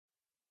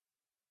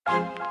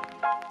Welcome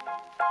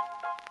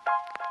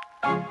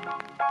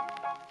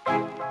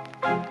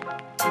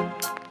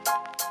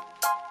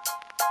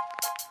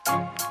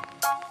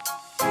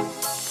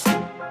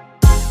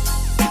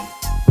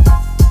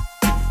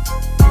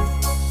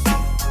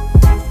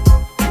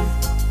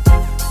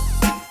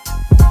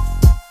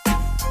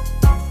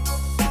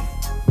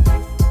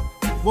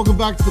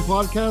back to the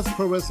podcast,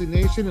 Pro Wrestling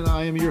Nation, and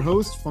I am your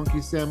host, Funky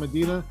Sam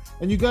Medina.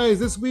 And you guys,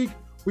 this week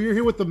we are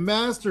here with the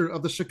master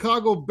of the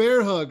Chicago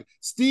Bear Hug,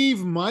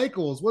 Steve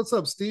Michaels. What's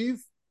up,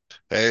 Steve?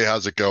 Hey,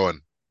 how's it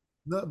going?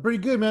 Pretty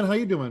good, man. How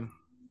you doing?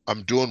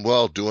 I'm doing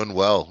well, doing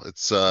well.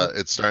 It's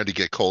starting to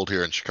get cold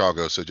here in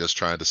Chicago, so just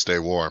trying to stay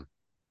warm.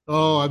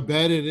 Oh, I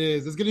bet it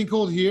is. It's getting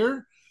cold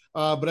here,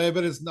 but I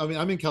bet it's. I mean,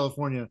 I'm in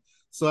California,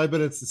 so I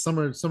bet it's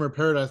summer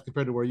paradise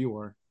compared to where you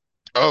are.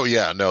 Oh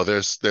yeah, no,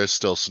 there's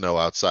still snow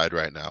outside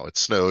right now. It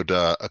snowed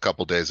a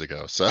couple days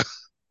ago, so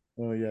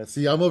Oh yeah.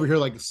 See, I'm over here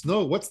like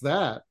snow. What's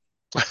that?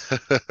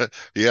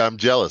 yeah, I'm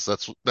jealous.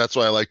 That's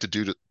why I like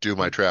to do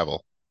my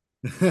travel.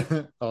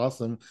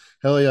 Awesome.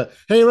 Hell yeah.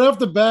 Hey, right off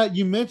the bat,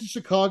 you mentioned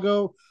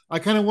Chicago. I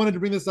kind of wanted to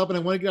bring this up and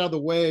I want to get out of the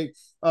way.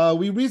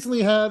 We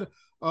recently had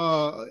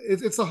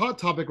it's a hot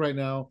topic right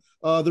now.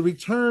 The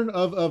return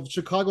of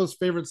Chicago's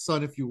favorite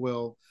son, if you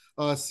will.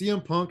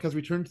 CM Punk has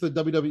returned to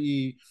the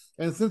WWE.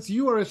 And since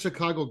you are a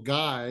Chicago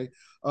guy,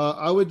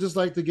 I would just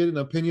like to get an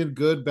opinion,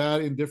 good,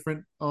 bad,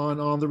 indifferent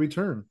on the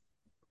return.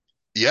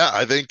 Yeah,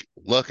 I think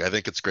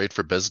it's great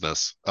for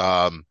business.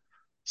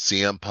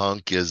 CM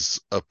Punk is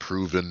a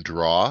proven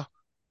draw.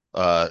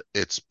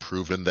 It's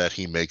proven that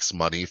he makes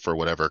money for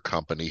whatever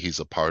company he's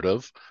a part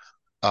of.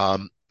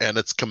 And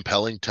it's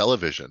compelling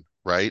television,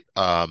 right?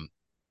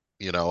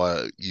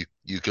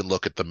 You can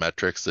look at the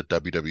metrics that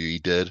WWE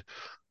did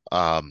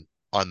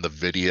on the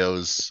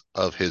videos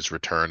of his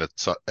return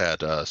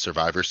at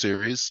Survivor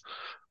Series.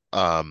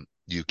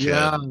 You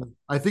Yeah, can,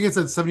 I think it's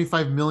at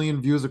 75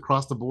 million views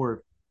across the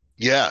board.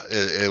 yeah,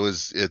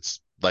 it's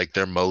like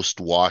their most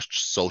watched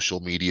social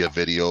media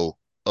video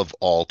of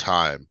all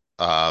time.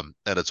 And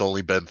it's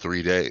only been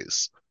 3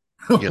 days.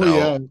 You Oh know,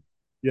 yeah.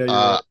 Yeah, you're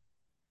uh, right.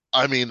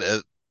 I mean,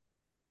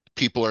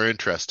 people are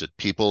interested.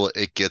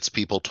 It gets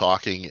people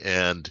talking,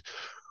 and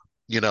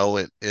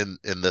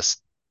in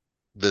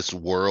this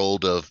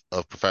world of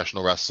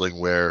professional wrestling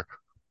where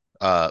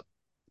uh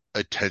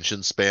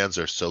attention spans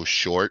are so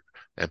short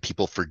and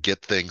people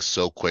forget things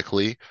so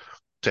quickly,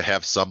 to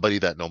have somebody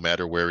that no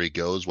matter where he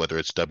goes, whether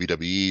it's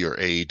WWE or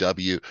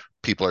AEW,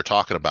 people are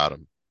talking about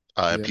him,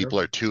 and Yeah. people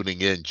are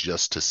tuning in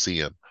just to see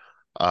him.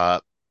 Uh,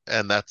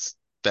 and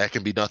that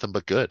can be nothing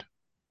but good.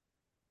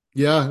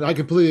 Yeah, I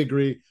completely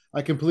agree.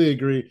 I completely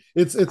agree.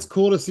 It's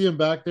cool to see him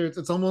back there.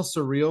 It's almost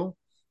surreal.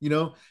 It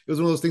was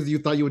one of those things that you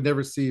thought you would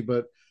never see,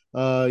 but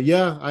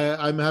yeah,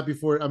 I'm happy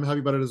for it. I'm happy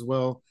about it as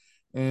well.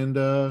 And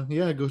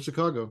yeah, go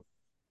Chicago.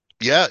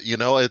 Yeah,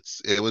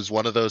 it was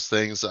one of those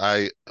things.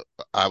 I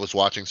was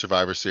watching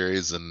Survivor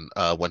Series, and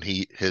when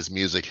his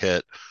music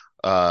hit,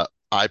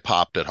 I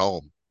popped at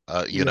home.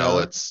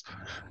 Yeah.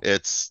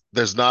 It's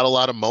there's not a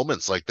lot of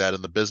moments like that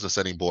in the business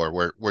anymore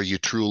where you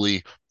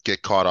truly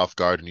get caught off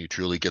guard and you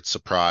truly get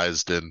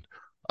surprised. And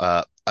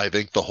I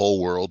think the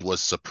whole world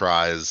was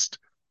surprised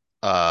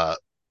uh,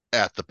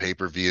 at the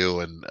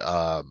pay-per-view, and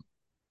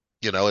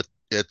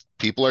it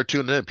people are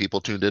tuned in.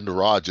 People tuned into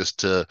Raw just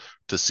to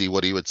see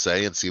what he would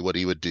say and see what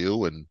he would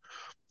do, and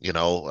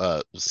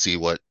see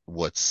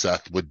what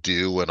Seth would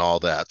do and all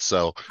that.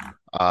 So,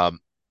 um,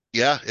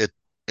 yeah,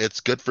 it's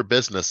good for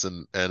business,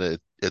 and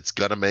it's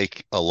gonna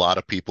make a lot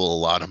of people a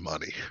lot of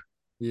money.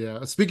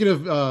 Yeah. Speaking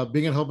of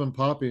being at home and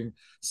popping,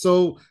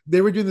 so they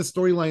were doing the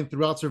storyline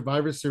throughout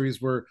Survivor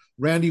Series where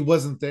Randy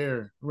wasn't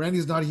there.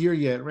 Randy's not here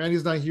yet.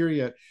 Randy's not here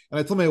yet. And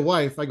I told my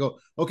wife, I go,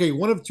 okay,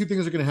 one of two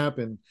things are going to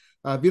happen.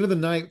 At the end of the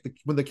night,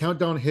 when the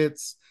countdown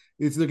hits,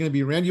 it's either going to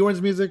be Randy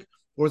Orton's music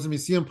or it's going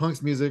to be CM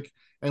Punk's music,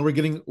 and we're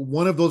getting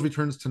one of those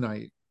returns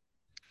tonight,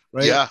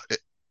 right? Yeah,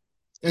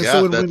 And so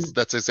yeah, when that's when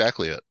that's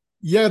exactly it.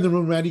 yeah, then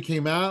when Randy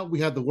came out,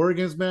 we had the War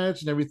Games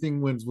match, and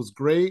everything was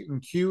great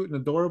and cute and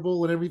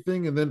adorable and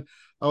everything. And then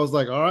I was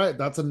like, all right,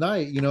 that's a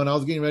night, and I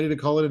was getting ready to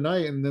call it a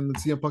night. And then the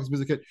CM Punk's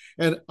music hit,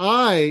 and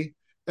I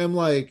am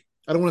like,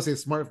 I don't want to say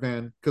smart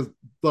fan because a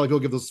lot of people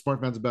give those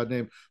smart fans a bad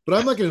name, but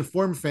I'm like an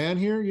informed fan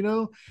here,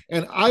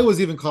 and I was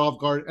even caught off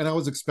guard, and I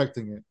was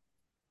expecting it.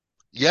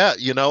 Yeah,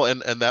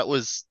 and that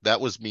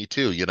was me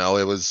too.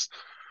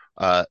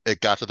 It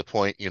got to the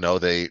point,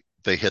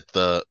 they hit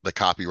the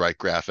copyright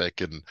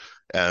graphic,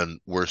 and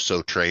we're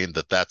so trained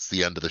that that's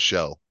the end of the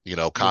show.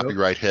 Yep.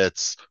 Copyright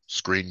hits,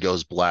 screen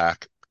goes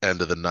black,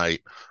 end of the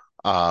night.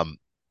 Um,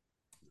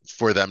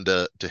 for them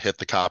to hit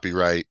the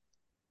copyright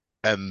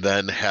and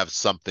then have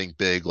something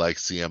big like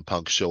CM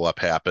Punk show up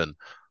happen,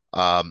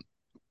 um,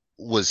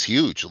 was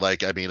huge.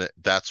 Like, I mean,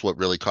 that's what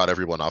really caught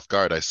everyone off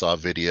guard. I saw a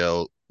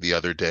video the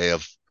other day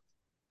of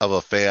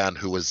a fan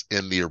who was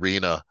in the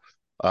arena,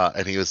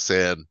 and he was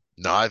saying,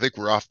 "No, I think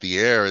we're off the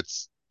air.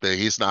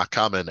 He's not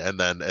coming." And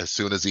then as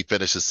soon as he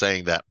finishes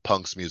saying that,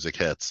 Punk's music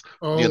hits.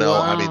 Oh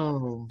I mean,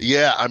 wow.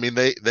 yeah, I mean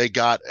they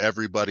got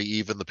everybody,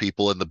 even the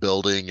people in the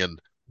building, and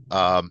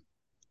um,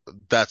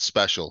 that's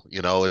special,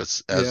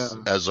 as Yeah.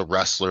 a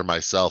wrestler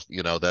myself,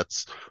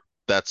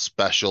 that's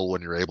special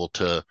when you're able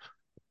to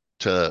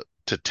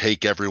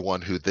take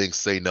everyone who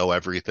thinks they know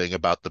everything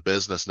about the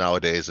business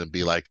nowadays and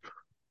be like,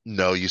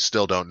 no, you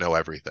still don't know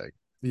everything.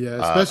 Yeah,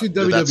 especially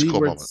That's a WWE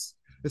cool where moment. it's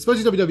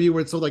especially WWE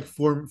where it's so like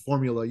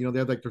formula. You know, they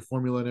have like their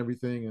formula and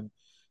everything. And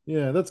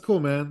yeah, that's cool,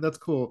 man. That's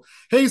cool.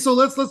 Hey, so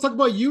let's talk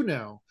about you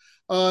now.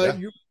 Yeah.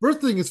 Your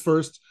first thing is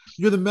first.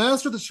 You're the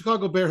master of the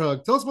Chicago Bear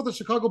Hug. Tell us about the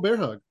Chicago Bear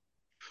Hug.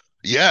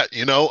 Yeah,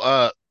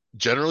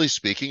 generally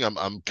speaking,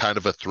 I'm kind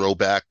of a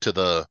throwback to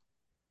the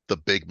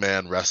big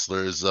man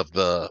wrestlers of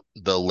the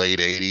late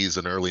 80s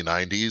and early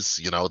 90s,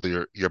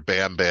 your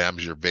Bam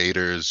Bams, your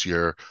Vaders,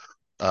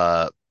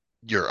 uh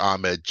your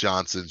Ahmed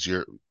Johnsons,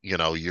 your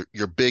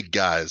big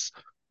guys.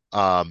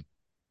 Um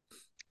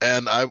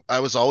and I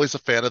was always a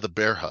fan of the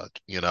bear hug,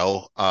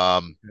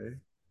 Okay.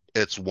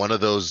 it's one of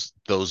those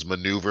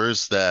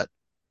maneuvers that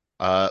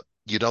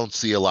you don't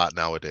see a lot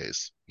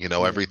nowadays.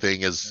 Yeah.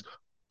 Everything is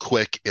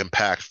quick,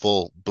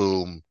 impactful,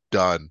 boom,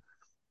 done.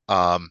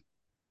 Um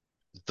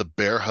the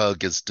bear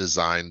hug is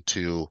designed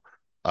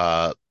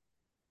uh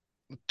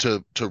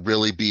to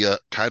really be a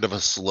kind of a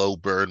slow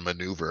burn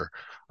maneuver.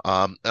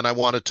 And I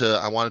wanted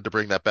to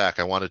bring that back.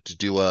 I wanted to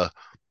do a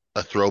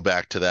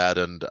throwback to that,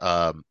 and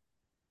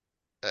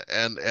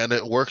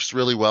it works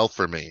really well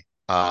for me.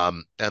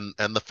 And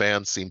the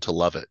fans seem to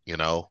love it,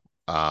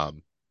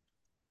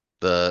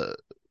 the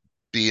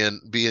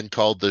being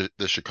called the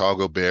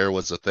Chicago Bear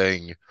was a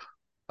thing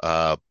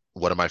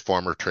one of my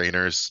former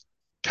trainers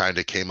kind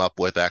of came up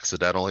with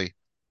accidentally.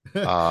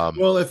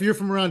 Um, Well, if you're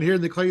from around here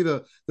and they call you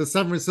the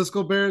San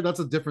Francisco Bear, that's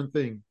a different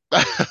thing.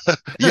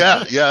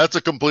 yeah, yeah, that's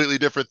a completely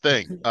different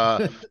thing.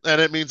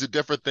 And it means a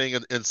different thing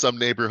in some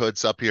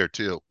neighborhoods up here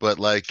too. But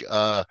like,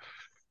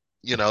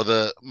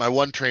 the my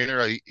one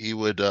trainer, he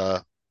would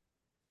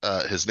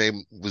his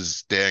name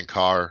was Dan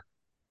Carr.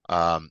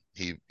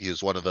 He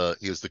was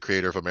the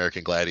creator of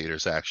American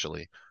Gladiators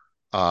actually.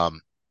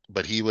 Um,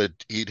 but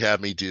he'd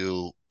have me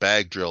do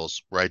bag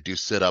drills where I'd do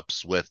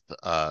sit-ups with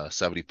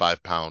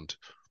 75-pound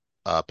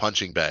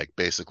punching bag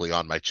basically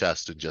on my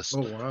chest and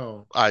Oh just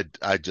wow.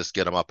 I'd just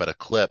get them up at a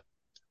clip.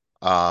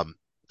 Um,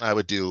 I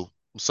would do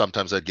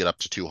sometimes I'd get up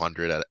to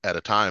 200 at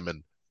a time,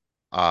 and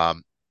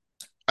um,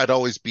 I'd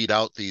always beat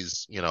out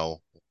these,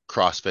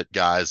 CrossFit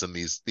guys and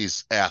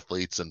these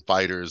athletes and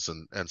fighters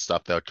and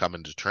stuff that would come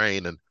in to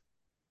train. And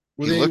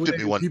Were he they looked were at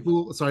me they one,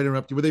 people? Sorry to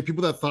interrupt you. Were they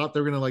people that thought they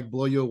were gonna like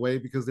blow you away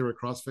because they were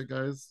CrossFit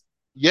guys?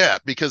 yeah,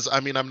 because I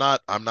mean I'm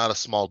not a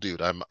small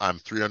dude. I'm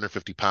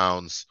 350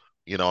 pounds.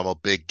 I'm a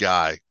big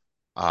guy.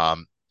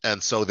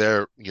 And so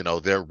they're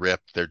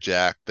ripped, they're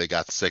jacked, they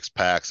got 6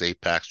 packs, 8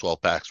 packs,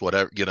 12 packs,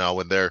 whatever,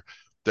 and they're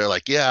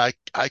like, yeah,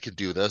 I can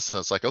do this. And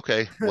it's like,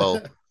 okay,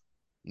 well,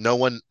 no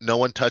one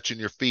touching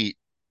your feet.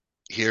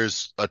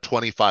 Here's a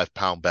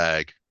 25-pound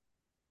bag.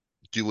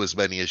 Do as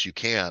many as you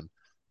can.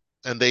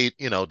 And they'd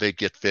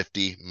get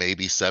 50,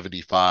 maybe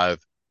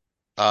 75,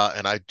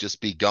 and I'd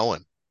just be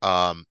going.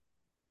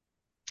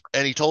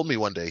 And he told me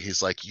one day,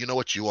 he's like, you know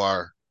what you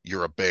are?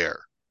 You're a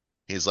bear.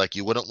 He's like,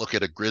 you wouldn't look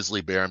at a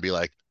grizzly bear and be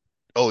like,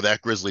 oh,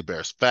 that grizzly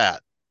bear's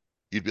fat.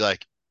 You'd be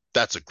like,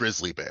 that's a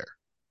grizzly bear.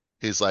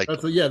 He's like,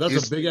 That's a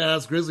he's big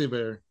ass grizzly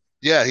bear.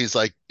 yeah, he was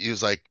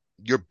like,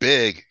 you're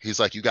big. He's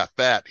like, you got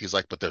fat. He's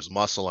like, but there's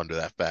muscle under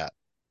that fat.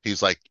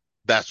 He's like,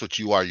 that's what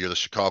you are. You're the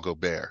Chicago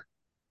Bear.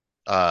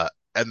 Uh,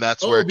 and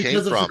that's where Oh, it came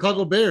because of from.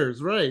 Chicago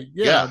Bears, right?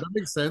 Yeah, Yeah. that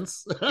makes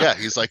sense. Yeah.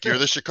 He's like, you're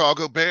the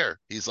Chicago Bear.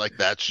 He's like,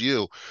 that's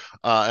you.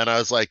 And I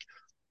was like,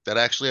 that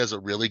actually has a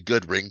really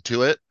good ring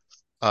to it.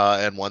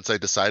 And once I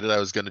decided I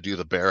was going to do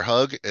the bear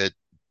hug,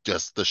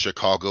 the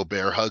Chicago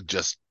Bear hug,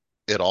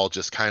 it all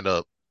just kind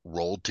of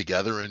rolled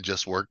together and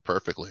just worked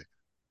perfectly.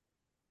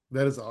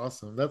 That is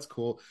awesome. That's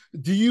cool.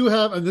 Do you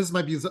have, and this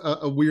might be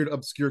a weird,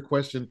 obscure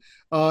question,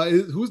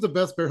 who's the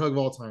best bear hug of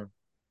all time?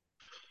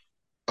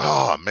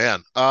 Oh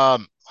man.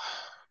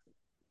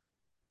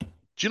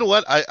 Do you know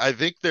what? I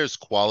think there's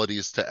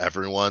qualities to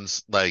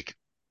everyone's. Like,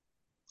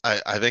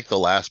 I think the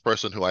last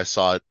person who I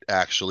saw it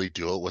actually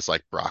do it was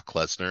like Brock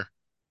Lesnar.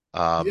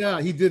 Um,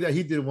 Yeah, he did.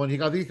 He did one. I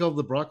think he called it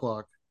the Brock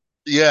Lock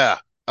yeah.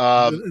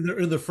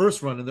 in the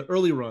first run, in the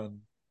early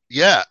run.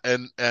 Yeah,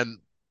 and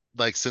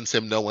like since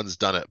him, no one's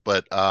done it.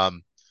 But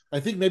I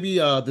think maybe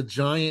the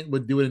Giant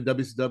would do it in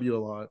WCW a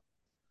lot.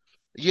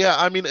 yeah,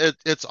 I mean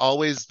it's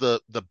always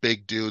the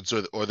big dudes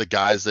or the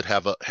guys that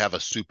have a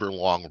super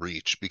long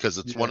reach because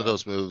it's one of Yeah,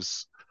 those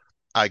moves.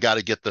 I got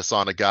to get this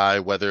on a guy,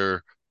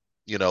 whether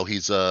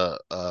he's a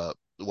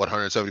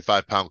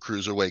 175-pound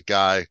cruiserweight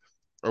guy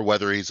or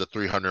whether he's a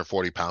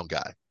 340-pound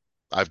guy.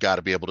 I've got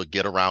to be able to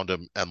get around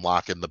him and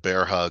lock in the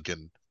bear hug,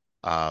 and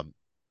um,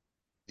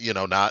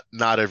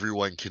 not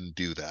everyone can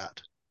do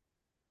that.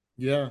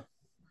 yeah,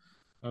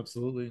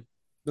 absolutely.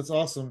 That's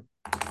awesome.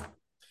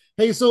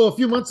 Hey, so a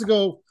few months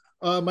ago,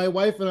 my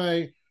wife and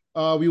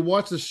I we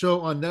watched a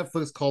show on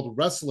Netflix called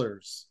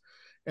Wrestlers,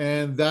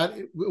 and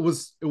it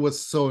was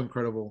so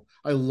incredible.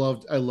 I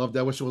loved.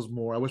 I wish it was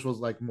more. I wish it was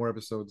like more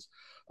episodes.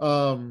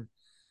 Um,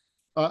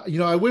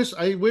 I wish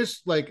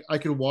like I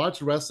could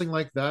watch wrestling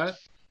like that,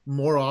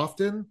 more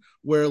often,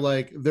 where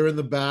like they're in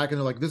the back and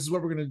they're like, this is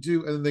what we're gonna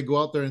do, and then they go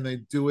out there and they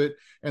do it,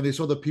 and they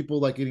show the people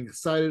like getting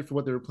excited for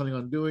what they were planning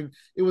on doing.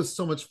 It was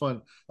so much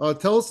fun.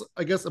 Tell us,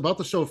 I guess, about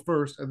the show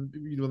first, and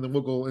and then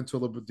we'll go into a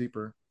little bit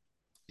deeper.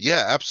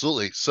 Yeah,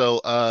 absolutely.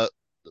 So,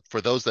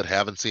 for those that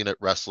haven't seen it,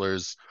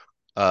 Wrestlers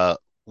uh,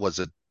 was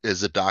a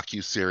is a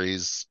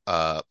docu-series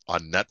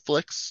on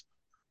Netflix.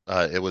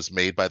 It was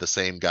made by the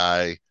same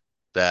guy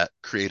that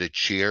created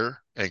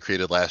Cheer and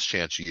created Last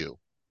Chance U.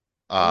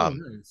 Oh, Um,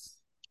 nice.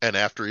 and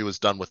after he was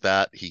done with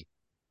that, he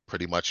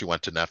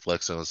went to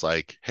Netflix and was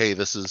like, "Hey,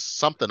 this is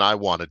something I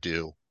want to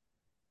do."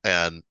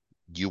 And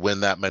you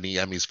win that many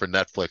Emmys for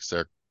Netflix,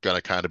 they're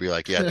gonna kind of be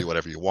like, "Yeah, do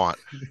whatever you want."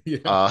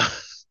 Yeah.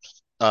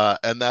 Uh,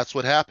 and that's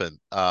what happened.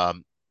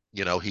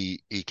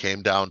 He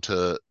came down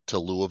to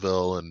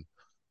Louisville, and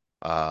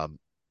um,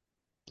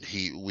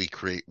 he we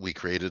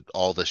created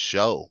all the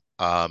show.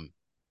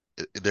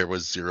 There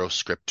was zero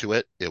script to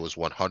it. It was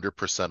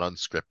 100%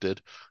 unscripted.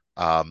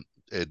 Um,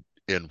 it,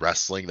 in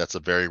wrestling, that's a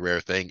very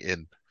rare thing.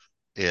 In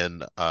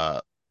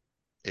uh,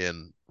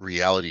 in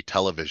reality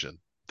television,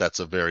 that's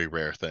a very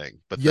rare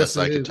thing. But Yes, this,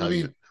 it I could is. I tell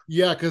you, mean,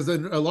 yeah, because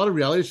in a lot of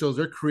reality shows,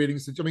 they're creating.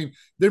 I mean,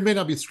 they may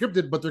not be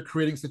scripted, but they're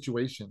creating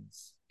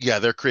situations. yeah,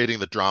 they're creating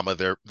the drama.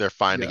 They're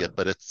finding Yeah. it,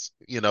 but it's,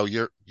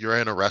 you're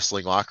in a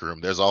wrestling locker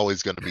room. There's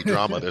always going to be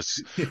drama.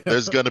 Yeah.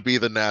 There's going to be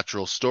the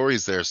natural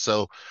stories there.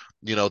 So,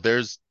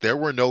 there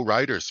were no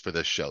writers for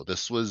this show.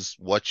 This was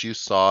what you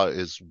saw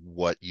is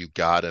what you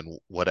got and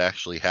what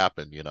actually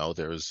happened.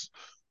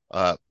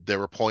 There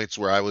were points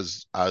where I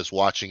was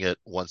watching it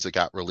once it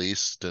got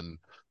released, and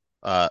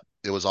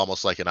it was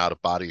almost like an out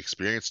of body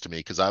experience to me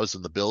because I was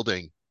in the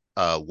building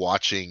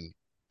watching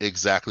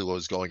exactly what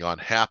was going on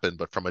happen,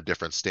 but from a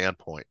different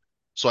standpoint.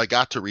 So I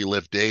got to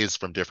relive days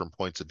from different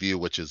points of view,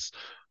 which is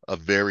a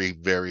very,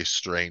 very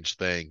strange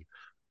thing.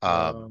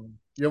 Um,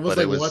 You're almost but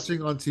it like was,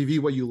 watching on TV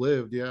what you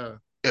lived. Yeah.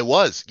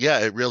 yeah,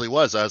 it really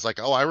was. I was like,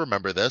 oh, I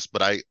remember this,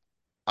 but I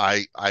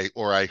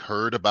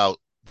heard about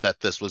that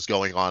this was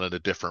going on in a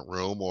different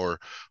room,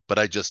 but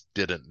I just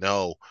didn't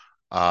know.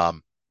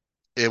 Um,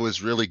 it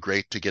was really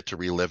great to get to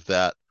relive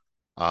that.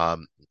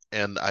 Um,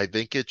 and I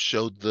think it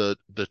showed the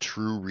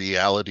true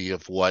reality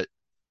of what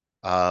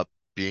uh,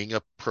 being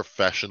a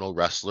professional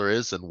wrestler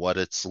is and what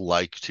it's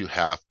like to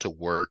have to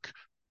work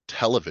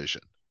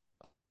television.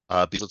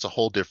 Because it's a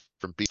whole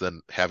different beast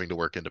than having to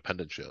work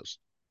independent shows.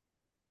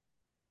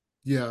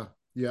 Yeah,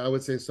 yeah, I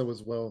would say so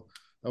as well.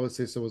 I would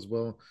say so as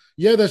well.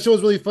 Yeah, that show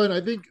was really fun.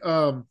 I think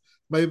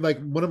my like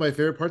one of my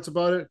favorite parts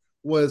about it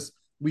was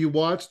we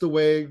watched the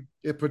way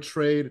it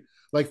portrayed,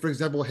 like for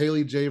example,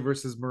 Haley J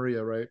versus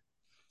Maria, right?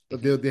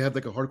 But Mhm. they had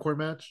like a hardcore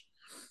match,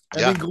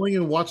 and Yeah, then going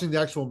and watching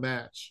the actual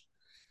match,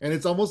 and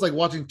it's almost like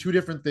watching two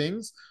different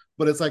things,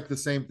 but it's like the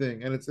same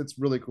thing, and it's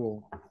really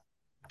cool.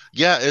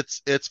 yeah,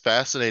 it's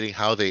fascinating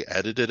how they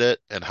edited it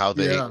and how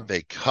they Yeah.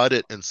 they cut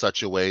it in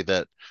such a way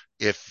that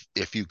if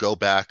you go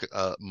back,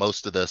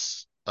 most of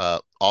this,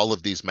 all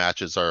of these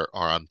matches are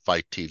on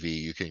Fight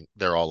TV.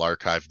 They're all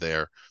archived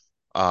there.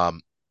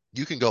 Um,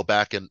 you can go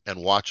back and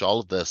watch all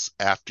of this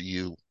after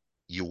you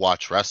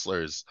watch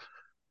wrestlers,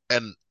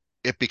 and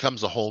it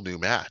becomes a whole new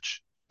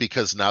match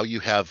because now you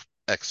have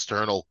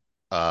external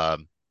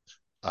um,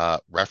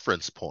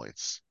 reference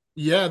points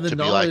Yeah, the to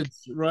be like, knowledge,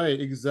 right?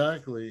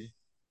 Exactly.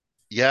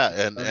 yeah,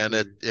 and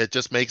it Exactly. it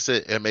just makes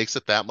it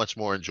that much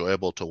more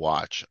enjoyable to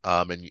watch.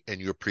 And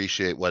you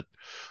appreciate what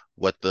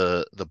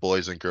the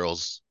boys and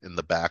girls in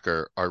the back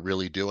are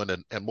really doing,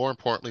 and more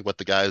importantly, what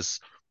the guys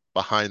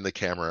behind the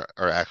camera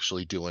are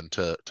actually doing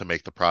to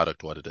make the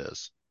product what it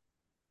is.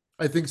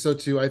 I think so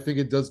too. I think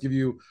it does give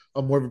you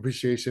a more of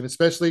appreciation,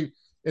 especially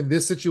in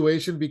this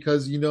situation,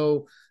 because you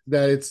know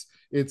that it's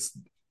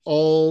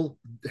all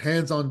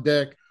hands on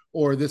deck,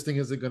 or this thing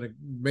isn't going to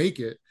make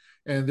it,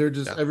 and they're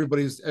just Yeah,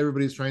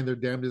 everybody's trying their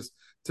damnedest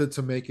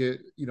to make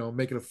it,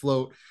 make it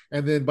afloat,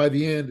 and then by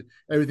the end,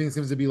 everything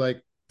seems to be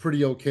like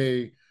pretty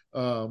okay,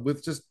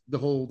 with just the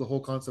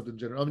whole concept in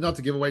general. I mean, not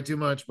to give away too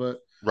much, but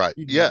right.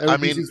 Yeah, I everything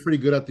mean, seems pretty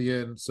good at the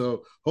end.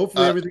 So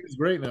hopefully uh, everything is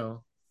great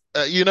now.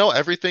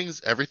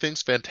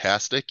 everything's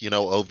fantastic.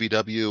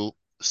 OVW,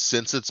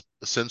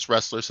 since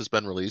Wrestlers has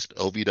been released,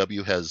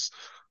 OVW has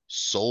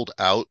sold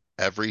out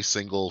every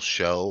single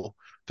show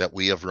that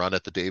we have run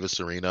at the Davis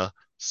Arena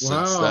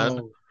since then.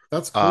 Wow,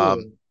 that's Um,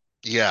 cool.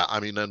 yeah, I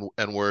mean,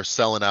 and we're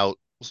selling out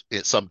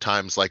it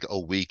sometimes like a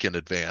week in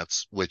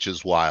advance, which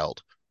is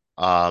wild.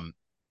 Um,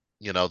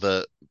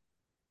 the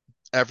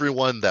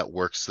everyone that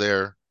works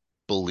there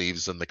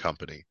believes in the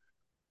company.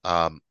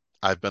 Um,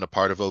 I've been a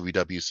part of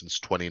OVW since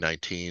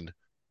 2019.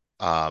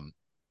 Um,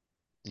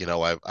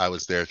 I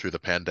was there through the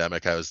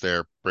pandemic. I was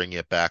there bringing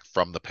it back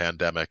from the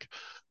pandemic.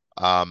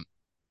 Um,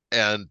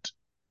 and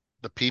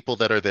the people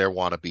that are there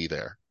want to be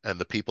there, and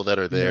the people that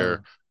are Yeah.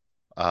 there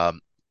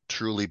um,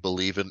 truly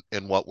believe in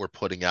what we're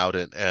putting out,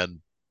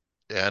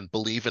 and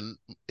believe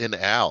in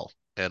Al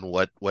and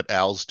what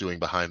Al's doing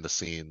behind the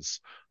scenes,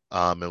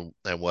 and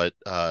what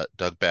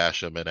Doug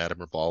Basham and Adam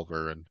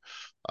Revolver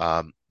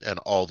and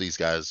all these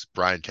guys,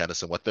 Brian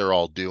Kennison, what they're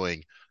all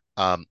doing.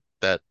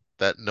 That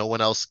that no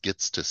one else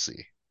gets to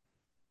see.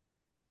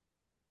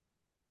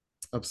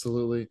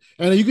 Absolutely.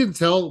 And you can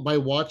tell by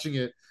watching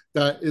it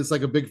that it's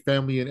like a big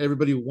family and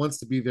everybody wants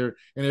to be there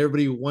and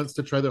everybody wants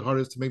to try their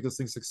hardest to make this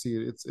thing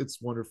succeed.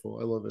 It's wonderful.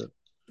 I love it.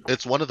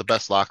 It's one of the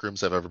best locker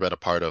rooms I've ever been a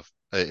part of.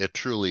 It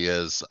truly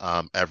is.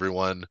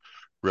 Everyone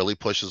really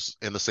pushes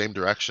in the same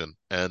direction,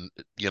 and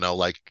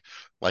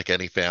like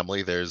any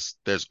family, there's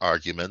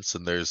arguments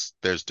and there's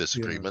Yeah.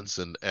 disagreements,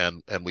 and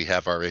we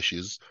have our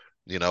issues.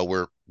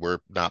 We're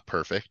not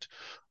perfect,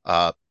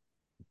 uh,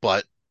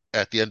 but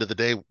at the end of the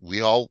day,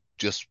 we all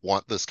just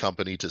want this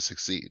company to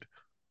succeed.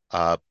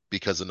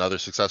 Because another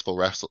successful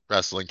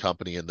wrestling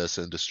company in this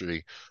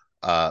industry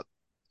uh,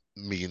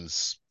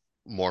 means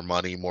more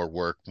money, more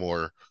work,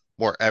 more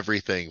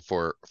everything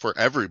for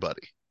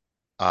everybody.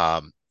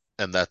 Um,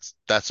 and that's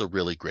a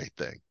really great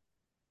thing.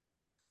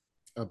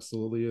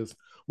 Absolutely is.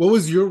 What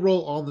was your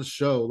role on the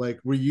show? Like,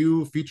 were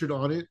you featured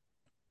on it?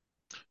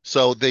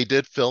 So they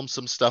did film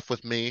some stuff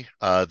with me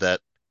that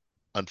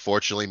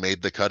unfortunately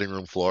made the cutting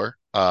room floor.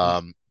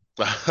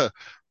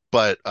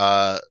 But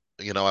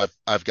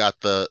I've got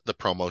the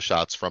promo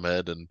shots from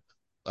it, and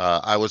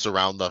I was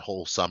around the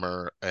whole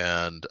summer.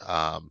 And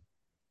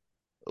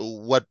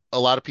what a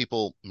lot of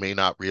people may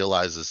not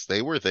realize is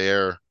they were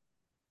there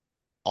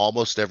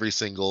almost every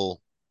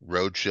single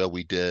road show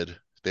we did.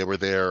 They were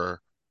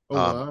there Oh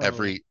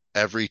wow.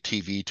 every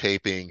TV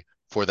taping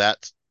for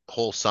that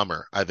whole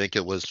summer. I think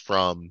it was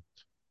from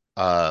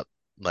uh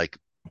like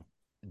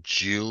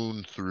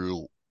June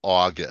through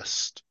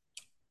August.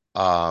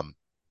 Um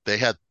they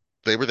had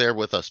they were there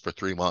with us for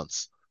 3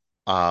 months.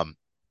 Um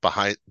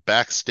Behind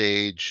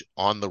backstage,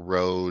 on the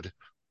road,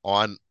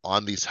 on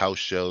these house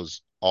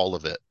shows, all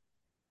of it.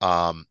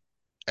 Um,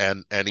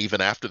 and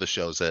even after the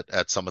shows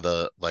at some of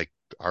the like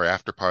our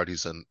after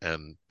parties and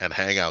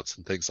hangouts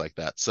and things like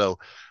that. So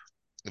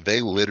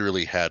they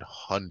literally had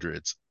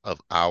hundreds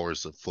of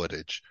hours of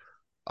footage.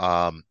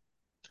 Um,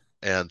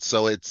 and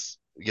so it's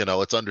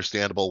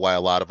understandable why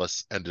a lot of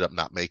us ended up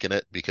not making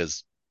it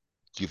because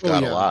you've Oh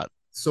got a yeah. lot.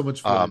 So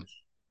much Um,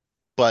 footage.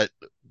 but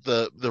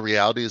the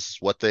reality is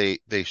what they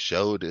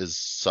showed is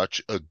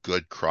such a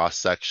good cross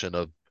section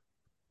of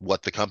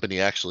what the company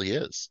actually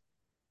is.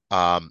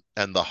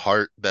 And the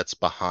heart that's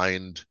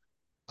behind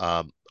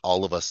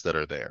all of us that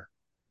are there.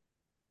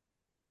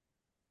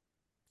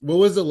 What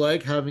was it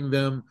like having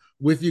them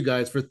with you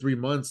guys for 3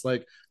 months?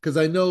 Like, because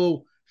I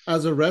know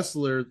as a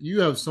wrestler,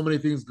 you have so many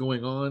things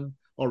going on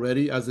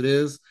already as it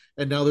is,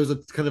 and now there's a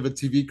kind of a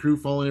TV crew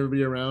following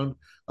everybody around.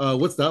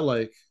 What's that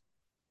like?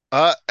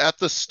 At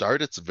the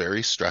start, it's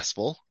very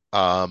stressful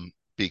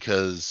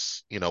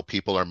because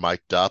people are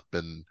mic'd up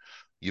and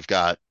you've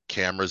got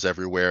cameras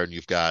everywhere and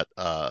you've got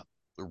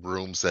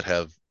rooms that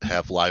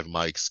have live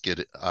mics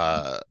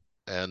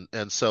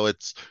and so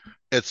it's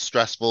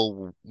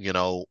stressful,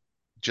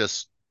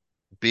 just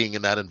being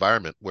in that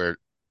environment where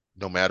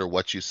no matter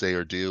what you say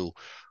or do,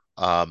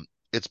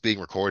 it's being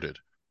recorded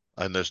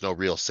and there's no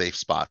real safe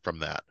spot from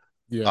that.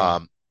 Yeah,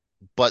 Um,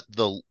 but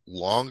the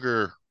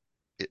longer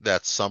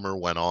that summer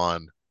went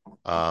on,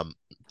 um,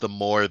 the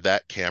more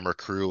that camera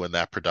crew and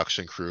that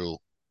production crew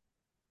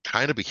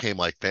kind of became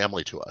like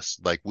family to us.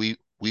 Like we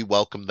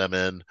welcomed them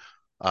in,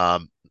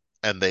 um,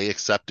 and they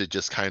accepted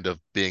just kind of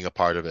being a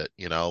part of it,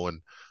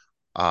 and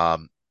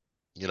um,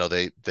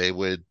 they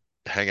would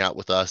hang out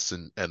with us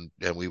and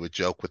we would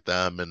joke with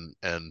them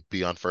and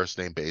be on first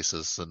name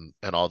basis and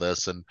all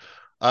this. And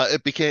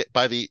it became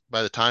by the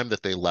time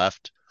that they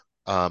left,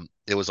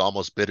 it was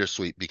almost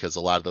bittersweet because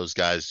a lot of those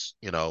guys,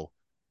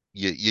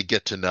 you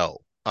get to know,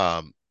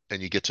 and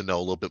you get to know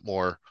a little bit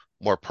more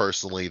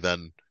personally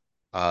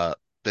uh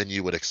than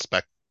you would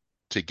expect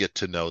to get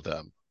to know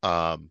them.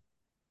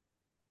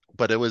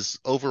 But it was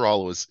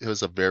overall it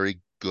was a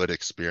very good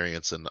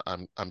experience, and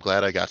I'm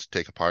glad I got to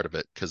take a part of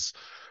it because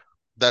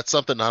that's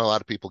something not a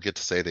lot of people get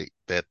to say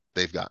that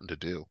they've gotten to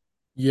do.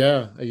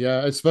 yeah.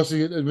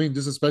 Especially, I mean,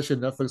 just especially a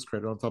Netflix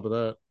credit on top of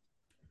that.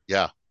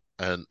 Yeah.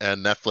 And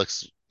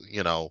Netflix,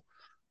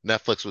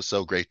 Netflix was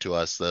so great to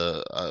us.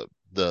 The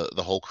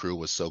whole crew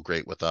was so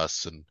great with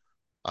us, and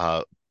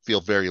uh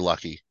feel very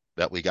lucky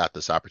that we got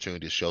this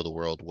opportunity to show the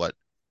world what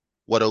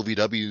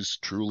OVW is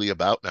truly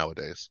about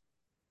nowadays.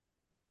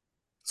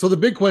 So the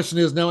big question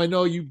is now. I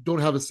know you don't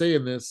have a say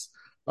in this,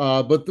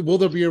 but will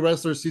there be a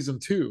wrestler season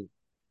two?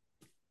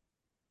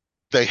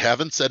 They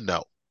haven't said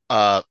no.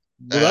 Uh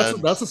Well,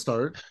 and that's a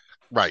start.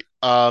 right.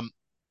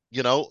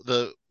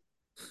 The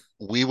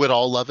we would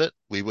all love it.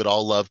 We would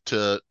all love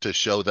to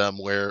show them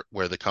where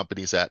the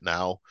company's at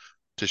now,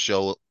 to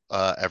show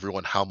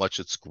everyone how much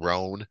it's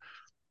grown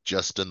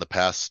just in the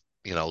past,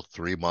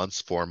 3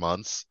 months, 4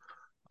 months.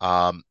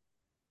 Um,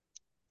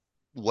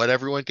 what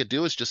everyone can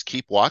do is just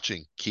keep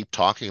watching, keep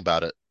talking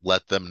about it,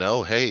 let them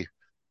know, hey,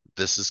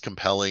 this is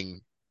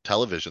compelling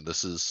television.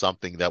 This is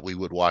something that we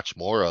would watch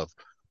more of.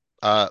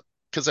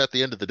 Because at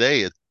the end of the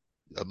day,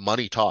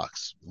 money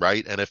talks,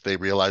 right? And if they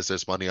realize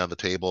there's money on the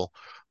table,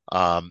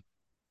 um,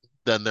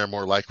 then they're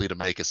more likely to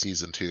make a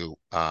season two.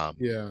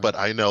 Yeah. But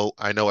I know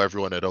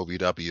everyone at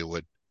OVW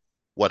would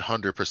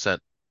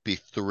 100% be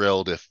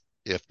thrilled if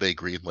if they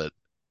greenlit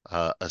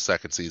a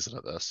second season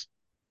of this.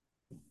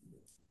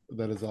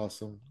 That is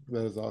awesome.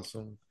 That is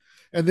awesome.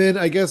 And then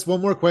I guess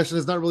one more question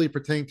is not really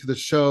pertaining to the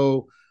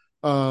show,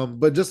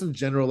 but just in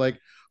general, like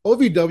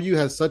OVW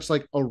has such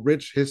like a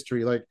rich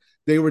history. Like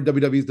they were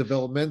WWE's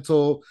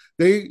developmental.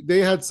 They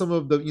had some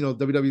of the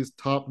WWE's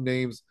top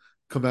names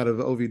come out of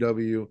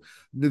OVW.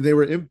 They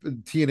were in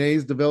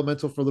TNA's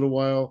developmental for a little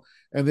while,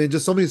 and then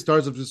just so many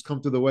stars have just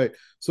come through the way.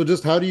 So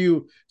just how do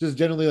you just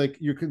generally like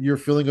your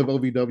feeling of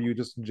OVW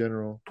just in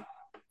general?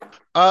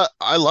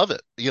 I love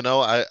it.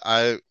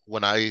 I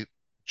when I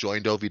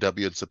joined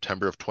OVW in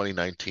September of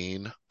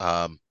 2019,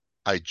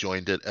 I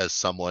joined it as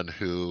someone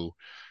who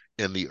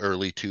in the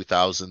early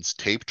 2000s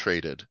tape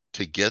traded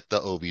to get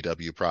the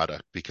OVW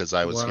product because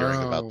I was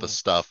hearing about the Wow.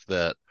 stuff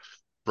that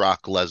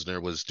Brock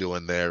Lesnar was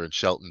doing there and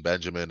Shelton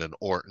Benjamin and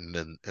Orton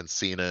and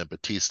Cena and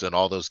Batista and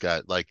all those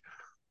guys. Like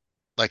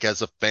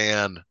as a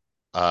fan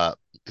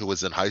who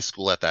was in high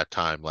school at that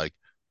time, like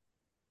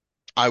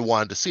I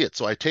wanted to see it.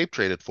 So I tape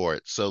traded for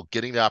it. So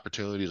getting the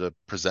opportunity to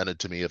present it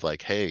to me of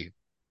like, hey,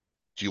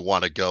 do you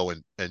want to go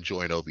and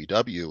join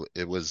OVW?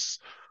 It was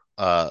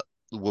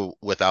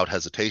without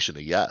hesitation a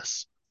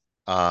yes.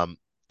 Um,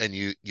 and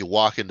you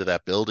walk into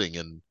that building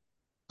and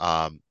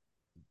um,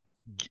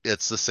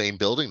 it's the same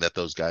building that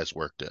those guys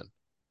worked in.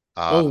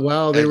 Oh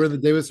wow, they And were in the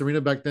Davis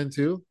Arena back then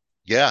too.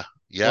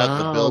 yeah,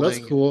 the Wow, that's building,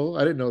 cool.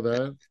 I didn't know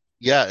that.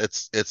 yeah,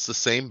 it's the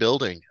same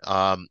building.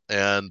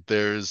 And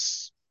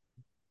there's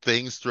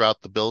things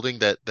throughout the building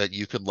that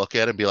you can look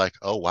at and be like,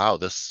 oh wow,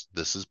 this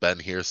has been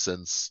here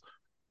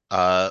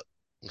uh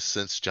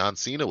since John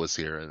Cena was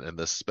here, and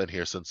this has been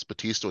here since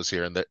Batista was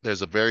here, and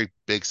there's a very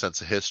big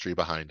sense of history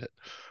behind it.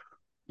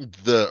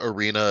 The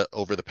arena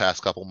over the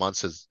past couple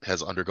months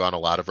has undergone a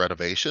lot of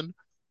renovation,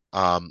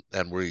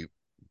 and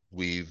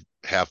we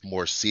have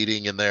more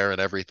seating in there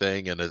and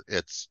everything, and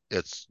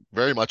it's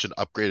very much an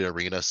upgraded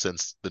arena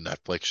since the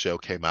Netflix show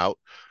came out.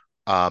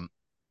 Um,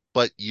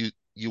 but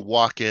you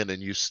walk in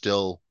and you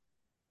still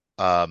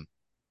um,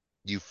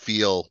 you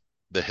feel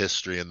the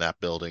history in that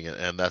building,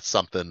 and that's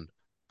something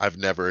I've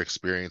never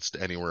experienced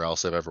anywhere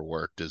else I've ever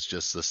worked, is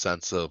just the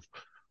sense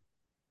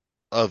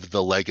of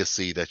the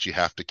legacy that you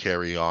have to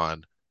carry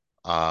on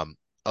um,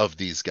 of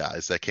these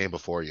guys that came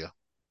before you.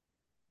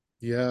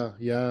 Yeah,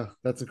 yeah,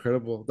 that's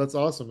incredible. That's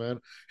awesome, man.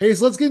 Hey,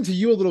 so let's get into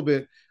you a little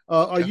bit.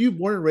 Are Okay. you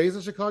born and raised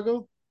in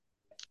Chicago?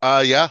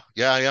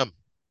 Yeah, I am.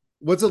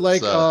 What's it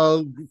It's like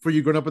for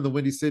you growing up in the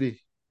Windy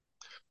City?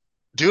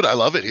 dude, I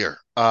love it here.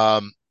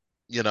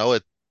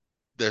 It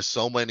there's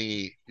so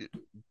many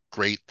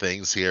great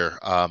things here.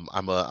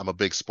 I'm a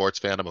big sports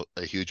fan. I'm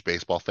a huge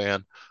baseball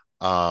fan.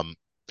 Um,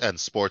 and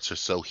sports are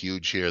so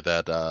huge here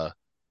that uh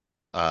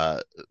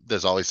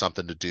there's always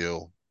something to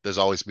do. There's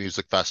always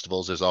music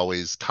festivals, there's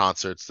always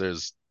concerts,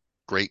 there's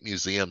great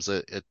museums.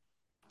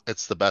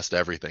 It's the best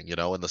everything, you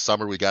know. In the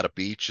summer we got a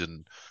beach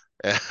and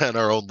and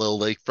our own little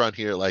lakefront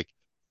here. Like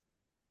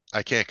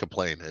I can't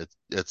complain.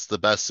 It's the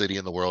best city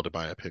in the world in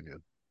my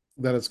opinion.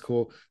 That is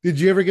cool. Did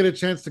you ever get a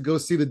chance to go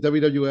see the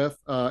WWF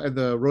and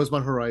the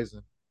Rosemont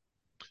Horizon?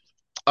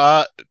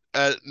 Uh,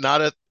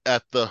 not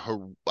at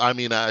the I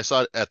mean I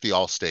saw it at the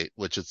Allstate,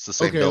 which it's the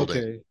same Okay,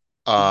 building. okay.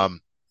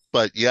 Um,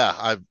 but yeah,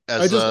 I've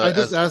I just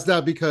as asked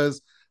that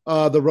because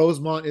the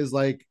Rosemont is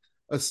like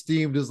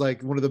esteemed as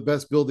like one of the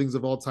best buildings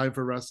of all time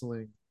for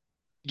wrestling.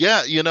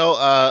 yeah,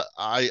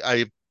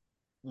 I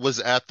was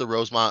at the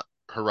Rosemont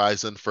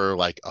Horizon for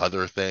like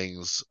other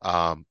things,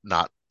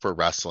 not for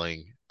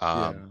wrestling.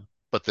 Yeah.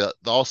 But the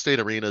Allstate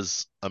Arena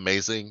is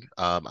amazing.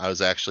 I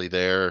was actually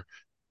there.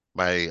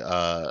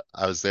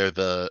 I was there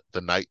the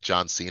night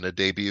John Cena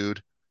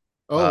debuted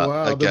Oh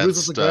wow, the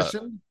ruthless against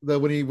aggression. The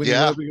when he went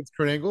yeah, up against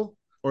Kurt Angle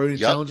or when he yep,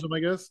 challenged him, I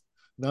guess.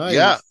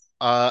 yeah. Nice.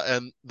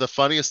 And the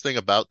funniest thing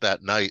about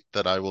that night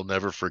that I will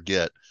never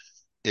forget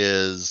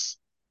is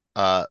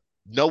uh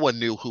no one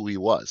knew who he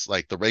was.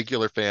 Like the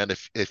regular fan,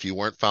 if you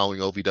weren't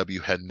following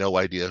OVW, had no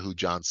idea who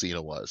John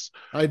Cena was.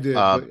 I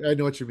did, Um, but I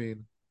know what you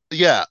mean.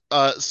 yeah,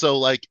 so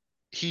like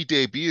he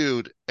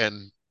debuted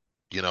and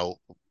you know,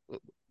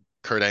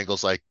 Kurt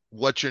Angle's like,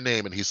 "What's your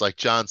name?" And he's like,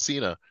 "John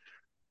Cena."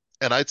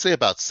 And I'd say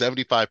about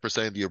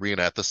 75% of the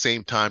arena at the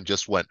same time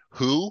just went,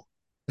 "Who?"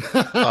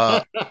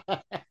 Uh,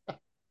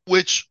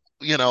 which,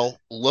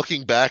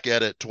 looking back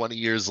at it 20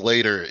 years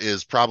later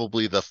is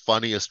probably the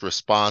funniest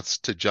response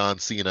to John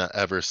Cena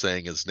ever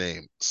saying his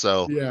name.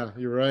 So, Yeah,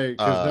 you're right.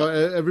 Because uh, now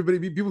everybody,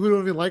 people who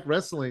don't even like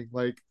wrestling,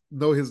 like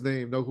know his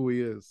name, know who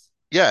he is.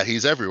 yeah,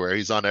 he's everywhere.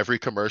 He's on every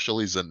commercial.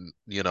 He's in,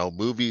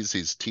 movies,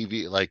 he's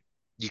TV. Like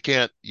you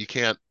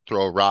can't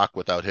throw a rock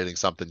without hitting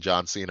something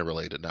John Cena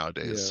related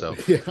nowadays. Yeah, So,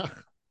 yeah,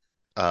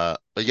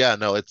 but yeah,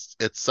 no, it's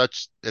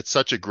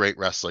such a great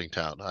wrestling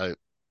town.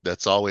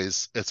 It's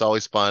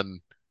always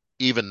fun.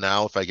 Even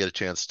now, if I get a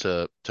chance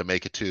to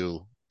make it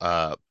to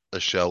a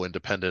show,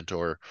 independent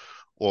or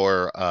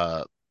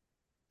uh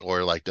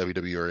or like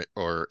WWE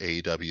or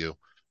AEW,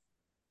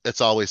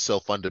 it's always so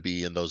fun to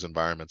be in those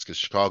environments because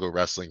Chicago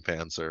wrestling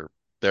fans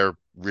they're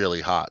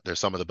really hot. They're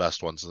some of the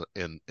best ones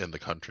in the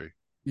country.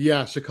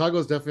 Yeah,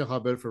 Chicago's definitely a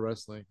hotbed for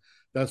wrestling.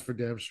 That's for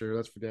damn sure.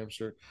 That's for damn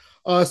sure.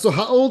 So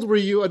how old were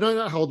you? No,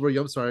 not how old were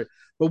you. I'm sorry.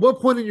 But what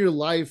point in your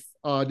life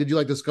did you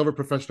like discover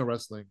professional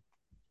wrestling?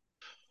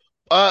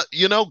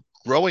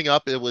 Growing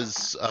up, it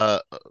was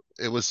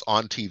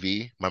on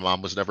TV. My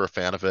mom was never a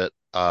fan of it.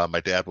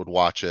 My dad would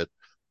watch it.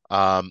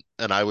 And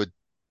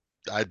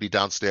I'd be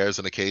downstairs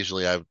and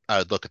occasionally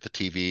I'd look at the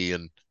TV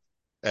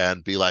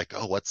and be like,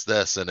 "Oh, what's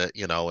this?" And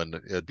and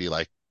it'd be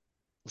like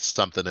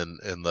something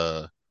in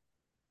the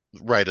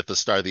right at the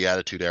start of the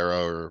Attitude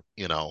Era, or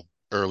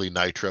early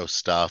Nitro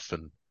stuff.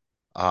 And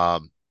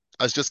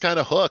I was just kind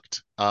of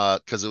hooked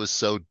because it was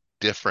so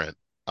different.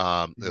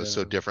 It was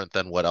so Yeah, different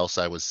than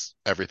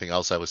everything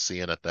else I was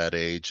seeing at that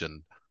age.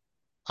 And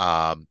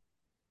um,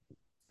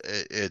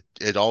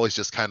 it always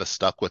just kind of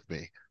stuck with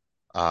me.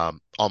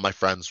 All my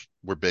friends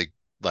were big,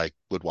 like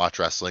would watch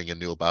wrestling and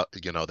knew about,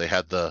 they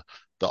had the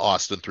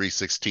Austin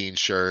 316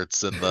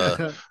 shirts and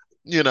the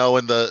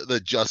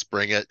Just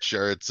Bring It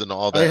shirts and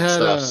all I that had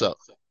stuff. So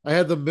I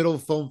had the middle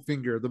foam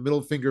finger, the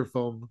middle finger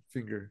foam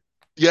finger.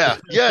 yeah,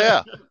 yeah,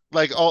 yeah.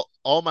 Like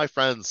all my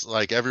friends,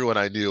 like everyone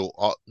I knew,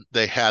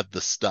 they had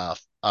the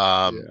stuff.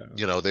 Yeah,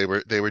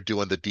 They were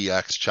doing the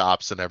DX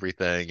chops and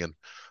everything. And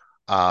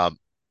um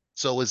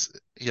so it was,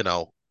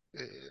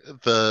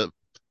 the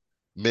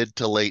mid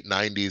to late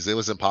 90s, it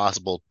was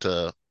impossible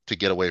to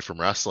get away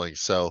from wrestling.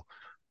 So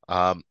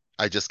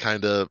I just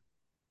kind of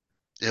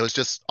it was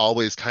just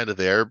always kind of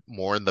there,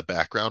 more in the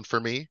background for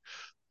me.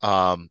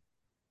 Um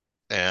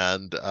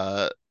and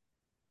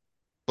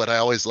But I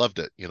always loved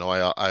it.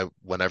 I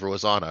whenever it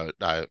was on,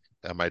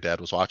 and my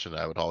dad was watching it,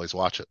 I would always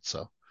watch it.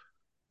 So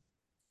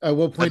at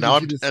what and point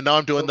did you now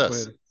I'm doing oh, go this.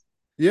 ahead.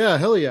 Yeah,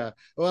 hell yeah.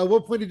 Well, at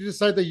what point did you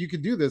decide that you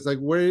could do this? Like,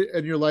 where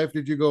in your life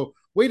did you go,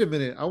 wait a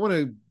minute, I want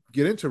to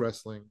get into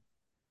wrestling?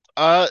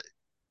 Uh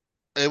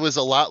it was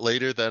a lot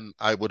later than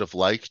I would have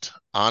liked,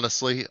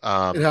 honestly.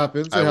 It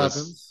happens. I It was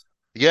happens.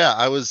 Yeah,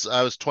 I was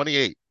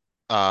 28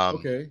 um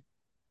Okay.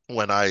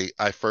 when I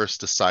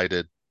first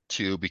decided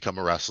to become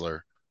a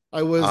wrestler.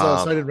 I was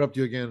Um sorry to interrupt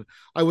you again.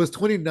 I was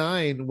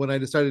 29 when I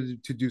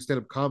decided to do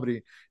stand-up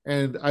comedy,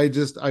 and I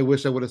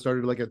wish I would have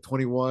started like at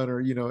 21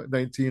 or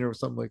 19 or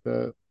something like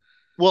that.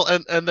 well,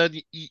 and then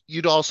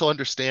you'd also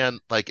understand,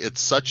 like,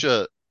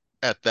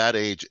 at that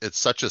age, it's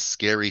such a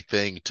scary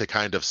thing to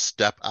kind of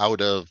step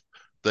out of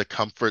the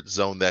comfort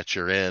zone that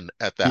you're in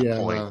at that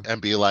point Yeah.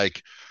 and be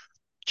like,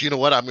 do you know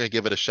what? I'm going to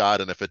give it a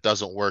shot, and if it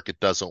doesn't work, it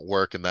doesn't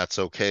work, and that's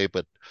okay.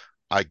 But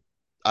I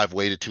I've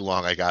waited too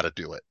long. I got to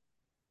do it.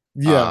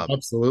 Yeah, Um,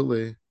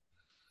 absolutely.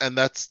 and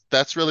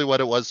that's really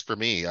what it was for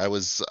me. I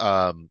went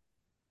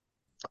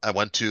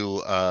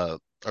to a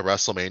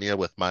WrestleMania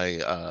with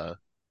my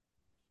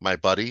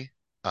buddy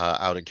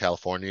out in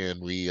California,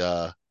 and we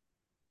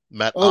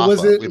met Oh, was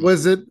Alpha. it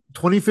was it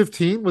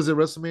 2015? Was it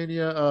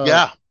WrestleMania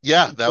Yeah,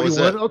 yeah, that was 21?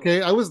 it.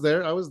 Okay, I was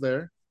there. I was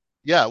there.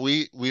 Yeah,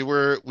 we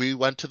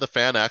went to the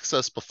fan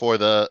access before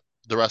the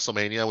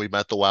WrestleMania. We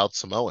met the Wild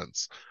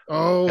Samoans,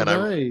 Oh, and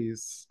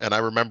nice. I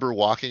remember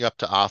walking up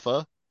to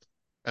Alpha,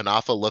 and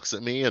Alpha looks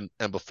at me, and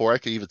before I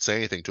could even say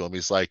anything to him,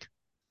 he's like,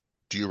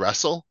 "Do you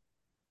wrestle?"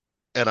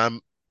 And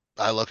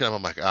I look at him,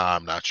 I'm like,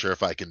 I'm not sure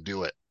if I can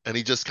do it. And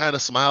he just kind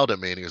of smiled at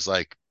me, and he was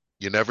like,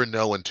 "You never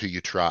know until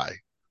you try."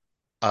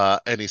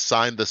 And he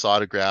signed this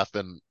autograph,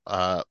 and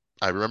I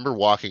remember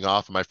walking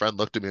off, and my friend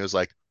looked at me and was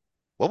like,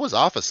 "What was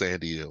Alpha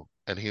saying to you?"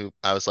 And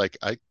I was like,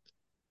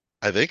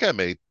 I think I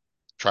may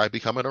try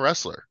becoming a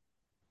wrestler.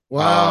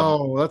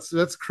 Um, Wow,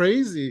 that's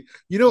crazy.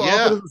 Alpha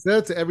yeah. doesn't say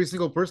that to every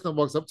single person that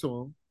walks up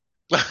to him.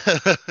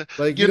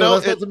 Like, You know,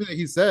 that's not something that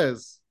he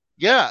says.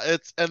 yeah,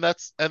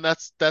 that's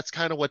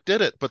kind of what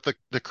did it. But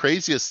the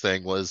craziest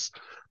thing was,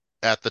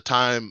 at the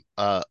time,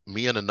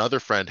 me and another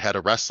friend had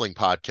a wrestling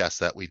podcast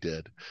that we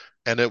did,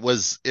 and it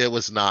was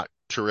not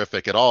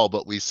terrific at all,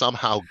 but we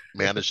somehow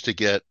managed to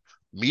get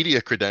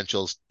media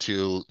credentials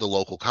to the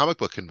local comic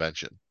book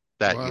convention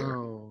that year.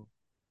 Wow.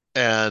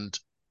 And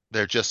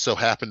there just so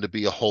happened to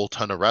be a whole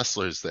ton of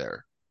wrestlers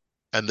there.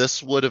 And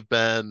this would have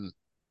been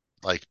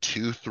like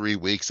 2, 3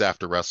 weeks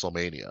after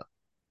WrestleMania.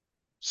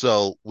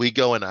 So we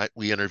go and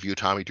we interview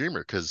Tommy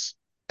Dreamer because,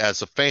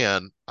 as a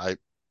fan, I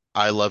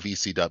love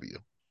ECW.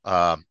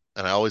 And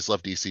I always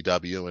loved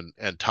ECW,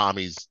 and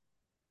Tommy's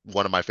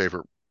one of my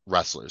favorite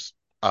wrestlers.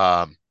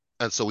 And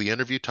so we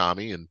interview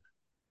Tommy, and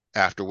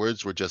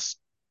afterwards we're just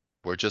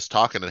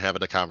talking and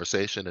having a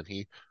conversation, and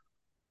he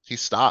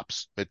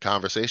stops mid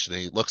conversation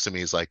and he looks at me.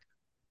 He's like,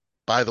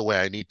 "By the way,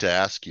 I need to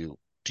ask you,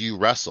 do you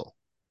wrestle?"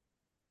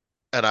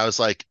 And I was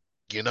like,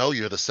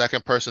 you're the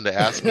second person to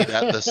ask me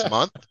that this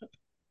month.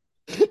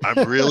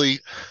 I'm really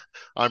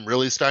I'm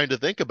really starting to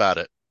think about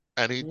it.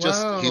 And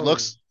Wow.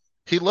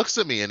 he looks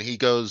at me and he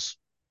goes,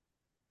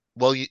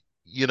 "Well,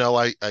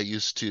 I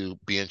used to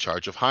be in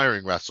charge of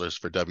hiring wrestlers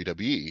for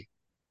WWE.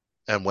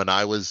 And when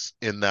I was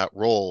in that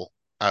role,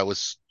 I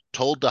was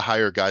told to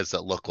hire guys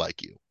that look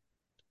like you.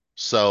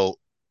 So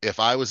if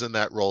I was in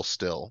that role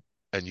still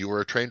and you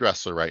were a trained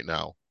wrestler right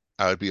now,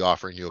 I would be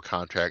offering you a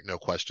contract, no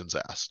questions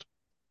asked."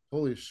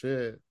 Holy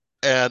shit.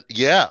 And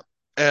yeah,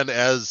 and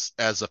as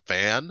a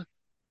fan,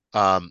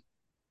 Um,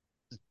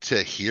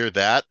 to hear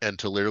that and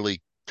to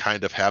literally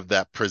kind of have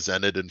that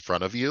presented in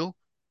front of you,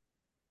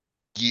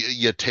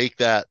 you take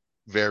that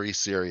very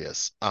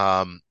serious.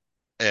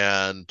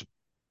 And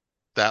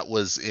that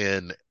was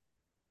in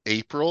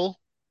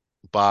April.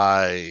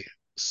 By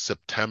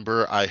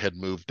September, I had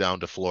moved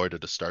down to Florida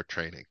to start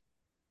training.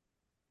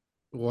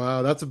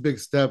 Wow, that's a big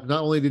step.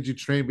 Not only did you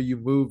train, but you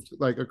moved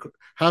like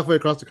halfway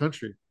across the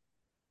country.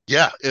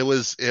 Yeah, it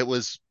was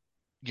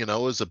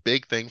a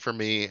big thing for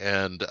me.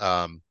 And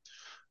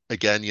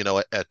again,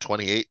 at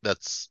 28,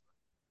 that's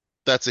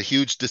a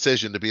huge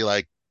decision to be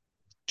like,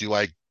 do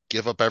I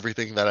give up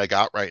everything that I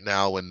got right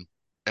now and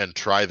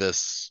try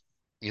this,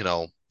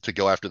 to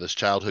go after this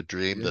childhood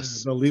dream, Yeah, this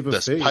the leap of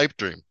this faith. pipe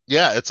dream?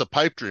 Yeah, it's a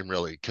pipe dream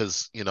really,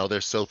 because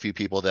there's so few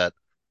people that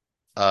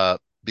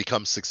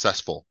become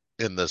successful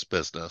in this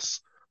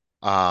business.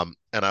 And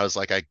I was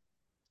like,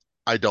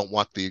 I don't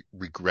want the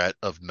regret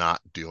of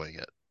not doing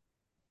it.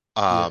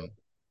 Yeah,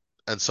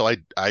 And so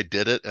I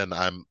did it, and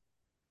I'm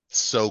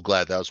so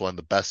glad. That was one of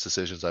the best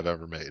decisions I've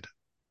ever made.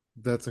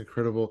 that's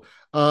incredible.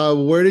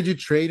 Where did you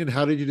train and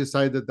how did you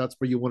decide that that's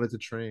where you wanted to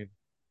train?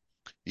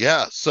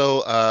 Yeah,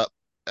 so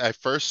I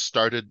first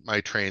started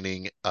my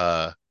training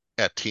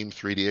at Team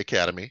 3D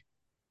Academy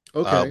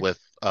uh, Okay.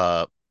 with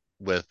uh,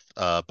 with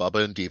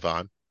Bubba and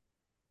Devon.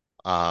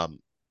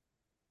 Um,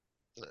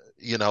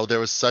 there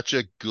was such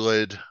a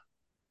good.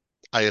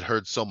 I had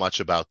heard so much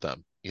about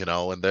them,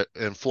 and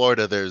in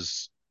Florida,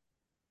 there's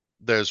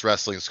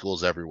wrestling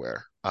schools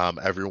everywhere.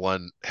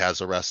 Everyone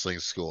has a wrestling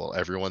school.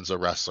 Everyone's a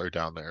wrestler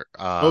down there.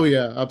 Oh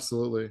yeah,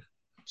 absolutely.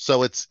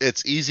 So it's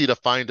easy to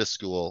find a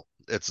school.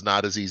 It's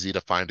not as easy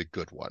to find a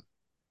good one.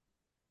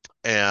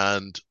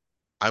 And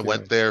I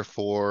went Okay. there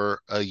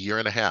for a year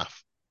and a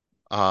half,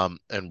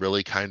 and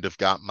really kind of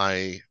got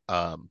my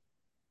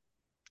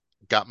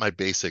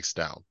basics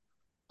down.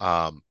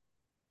 Um,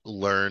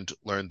 learned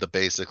the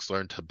basics,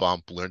 learned to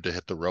bump, learned to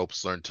hit the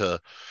ropes, learned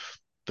to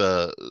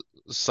the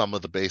some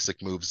of the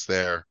basic moves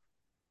there.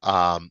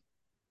 Um,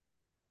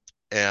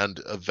 and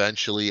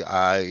eventually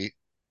I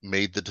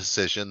made the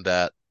decision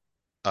that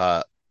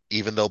uh,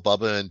 even though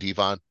Bubba and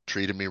Devon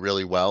treated me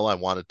really well, I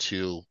wanted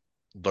to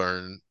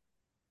learn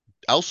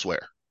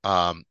elsewhere.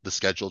 The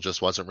schedule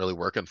just wasn't really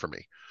working for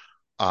me.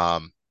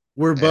 Um,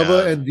 Were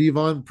Bubba and and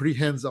Devon pretty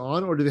hands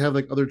on, or do they have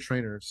like other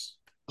trainers?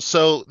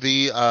 so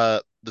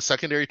the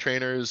secondary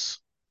trainers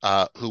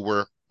who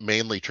were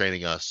mainly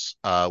training us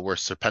were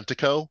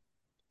Serpentico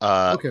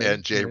Okay,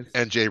 nice.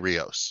 and Jay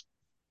Rios.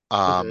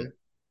 Um, Okay.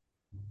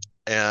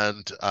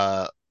 and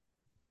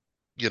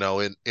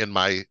in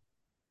my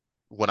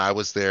when I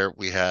was there,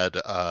 we had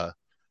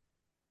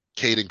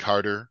Caden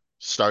Carter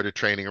started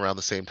training around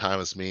the same time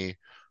as me.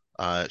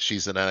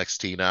 She's in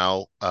NXT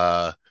now.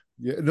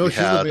 Yeah, no, We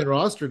she's in the had main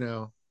roster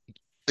now.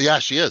 Yeah,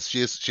 she is.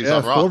 She's Yeah,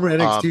 on Raw. former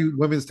NXT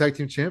Women's Tag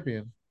Team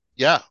Champion.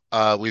 Yeah,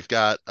 we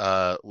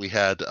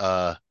had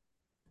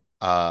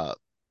uh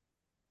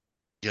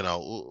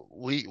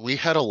we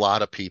had a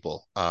lot of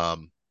people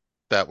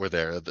that were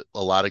there.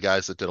 A lot of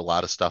guys that did a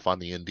lot of stuff on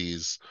the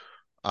indies.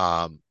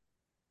 Um,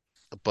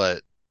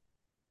 but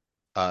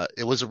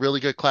it was a really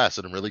good class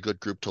and a really good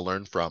group to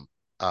learn from.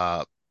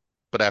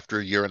 But after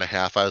a year and a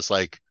half, I was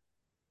like,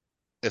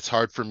 it's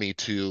hard for me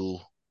to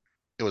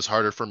it was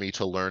harder for me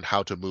to learn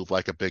how to move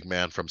like a big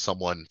man from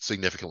someone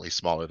significantly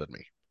smaller than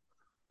me.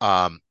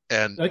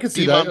 And I can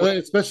see that, Devon,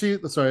 especially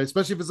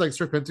especially if it's like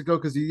Serpentico,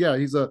 because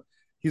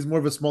he's more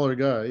of a smaller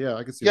guy. Yeah,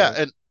 I can see yeah, that.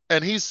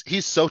 and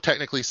he's so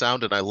technically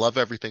sound, and I love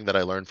everything that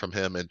I learned from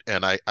him,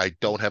 and I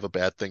don't have a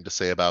bad thing to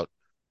say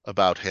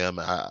about him.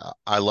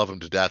 I love him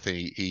to death, and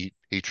he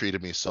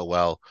treated me so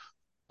well.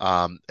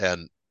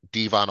 And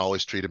Devon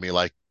always treated me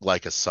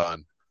like a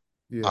son.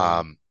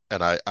 Yeah,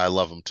 And I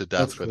love him to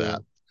death that's for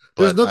that. cool.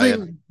 But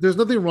There's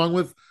nothing wrong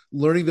with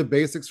learning the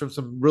basics from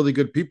some really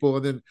good people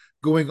and then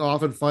going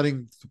off and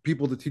finding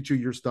people to teach you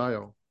your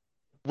style.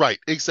 right,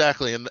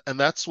 exactly, and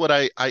that's what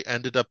I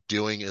ended up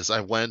doing is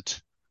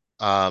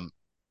um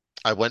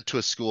I went to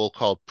a school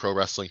called Pro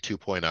Wrestling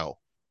 2.0.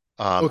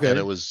 And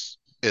Okay.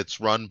 it's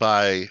run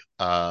by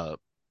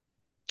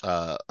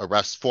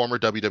former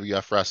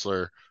WWF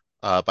wrestler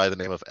by the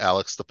name of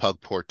Alex the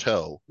Pug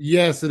Porteau.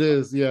 Yes, it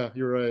is. Yeah,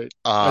 you're right.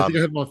 I think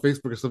I Um, have him on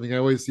Facebook or something. I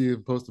always see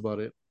him post about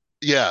it.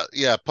 yeah,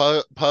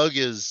 Pug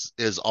is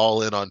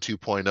all in on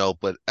 2.0,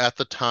 but at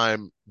the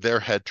time their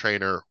head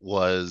trainer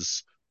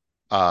was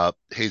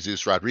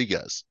Jesus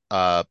Rodriguez,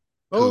 who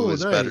Oh,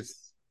 is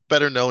nice.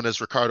 better known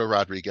as Ricardo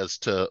Rodriguez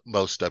to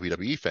most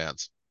WWE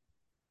fans.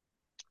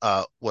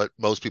 What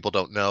most people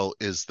don't know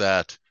is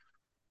that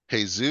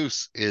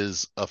Jesus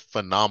is a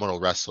phenomenal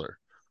wrestler,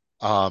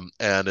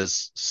 and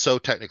is so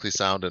technically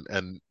sound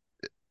and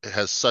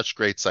has such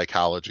great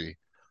psychology.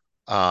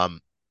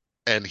 Um,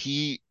 and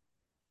he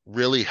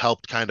really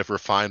helped kind of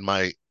refine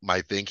my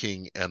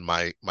thinking and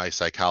my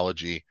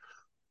psychology.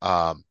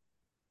 Um,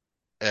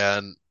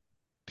 and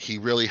he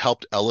really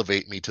helped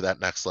elevate me to that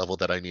next level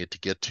that I needed to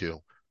get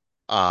to.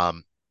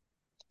 Um,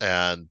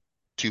 and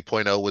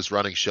 2.0 was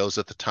running shows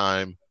at the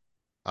time.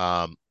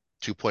 Um,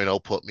 2.0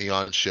 put me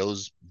on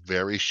shows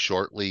very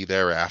shortly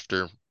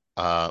thereafter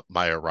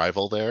my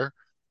arrival there.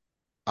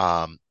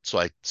 So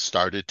I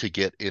started to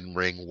get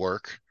in-ring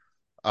work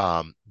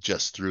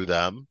just through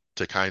them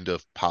to kind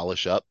of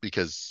polish up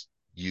because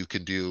you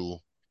can do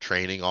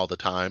training all the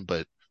time,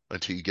 but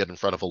until you get in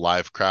front of a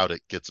live crowd,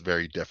 it gets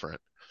very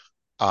different.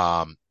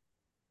 Um,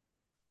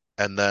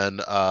 and then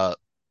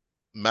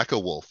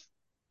Mecha Wolf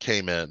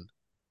came in.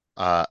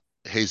 Uh,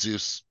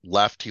 Jesus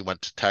left, he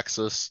went to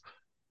Texas.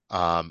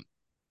 Um,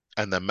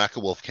 and then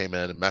Mecha Wolf came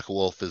in, and Mecha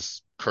Wolf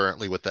is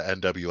currently with the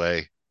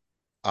NWA.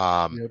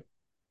 Um, Yep.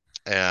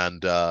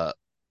 and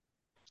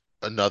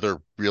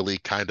another really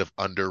kind of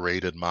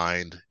underrated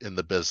mind in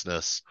the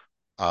business.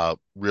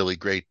 Really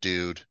great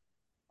dude.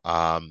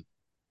 Um,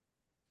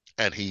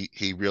 and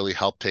he really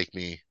helped take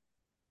me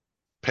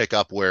pick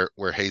up where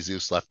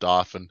Jesus left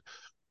off. And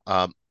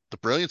the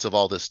brilliance of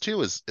all this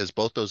too is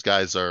both those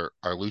guys are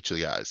lucha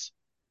guys.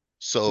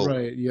 So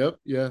Right. Yep.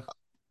 Yeah.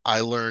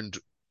 I learned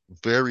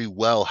very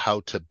well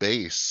how to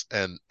base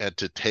and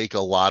to take a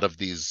lot of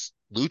these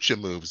lucha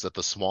moves that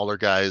the smaller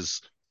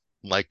guys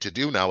like to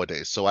do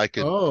nowadays. So I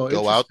could Oh,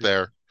 go out interesting.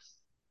 there,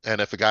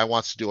 and if a guy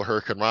wants to do a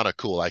Hurricane Rana,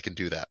 cool, I can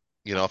do that.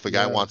 If a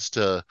guy Yeah. wants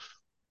to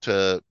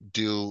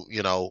do,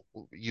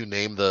 you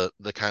name the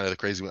kind of the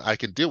crazy one, I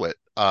can do it.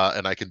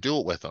 And I can do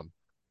it with them.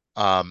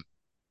 Um,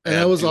 And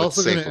I and was do it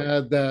also going to safely.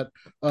 add that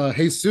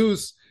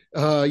Jesus,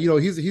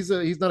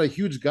 he's not a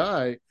huge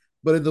guy,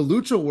 but in the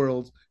lucha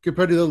world,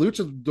 compared to the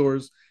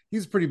luchadors,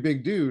 he's a pretty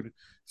big dude.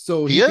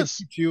 So He he can is.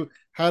 teach you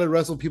how to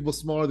wrestle people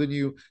smaller than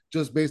you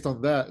just based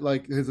on that,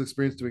 like his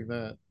experience doing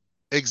that.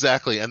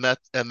 Exactly. And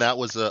that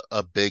was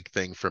a big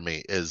thing for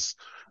me is,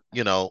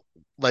 you know,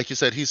 like you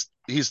said,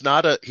 he's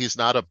not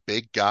a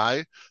big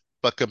guy,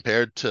 but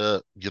compared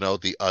to,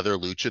 the other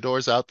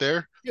luchadors out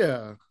there,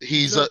 Yeah,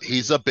 he's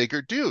exactly. a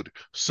bigger dude.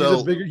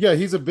 So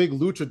He's a big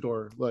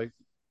luchador. Like,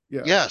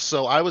 yeah. yeah,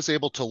 so I was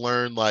able to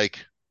learn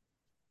like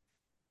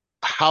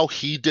how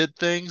he did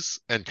things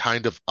and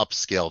kind of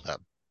upscale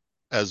them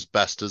as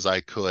best as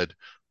I could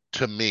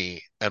to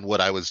me and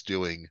what I was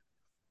doing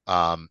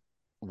um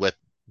with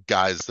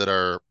guys that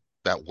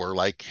were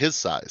like his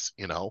size.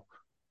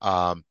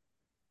 Um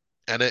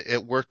and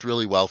it worked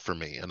really well for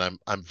me, and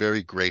I'm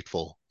very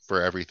grateful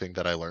for everything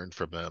that I learned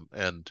from him.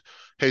 And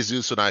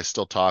Jesus and I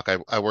still talk.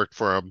 I worked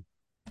for him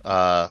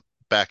uh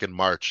back in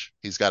March.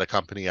 He's got a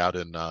company out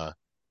in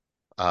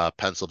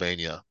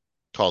Pennsylvania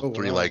called Oh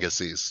Three wow,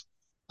 Legacies.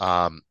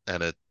 And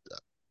it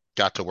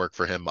got to work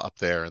for him up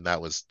there, and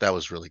that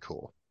was really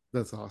cool.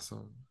 that's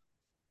awesome.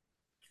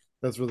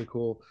 That's really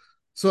cool.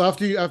 So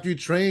after you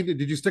trained,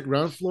 did you stick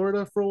around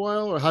Florida for a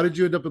while, or how did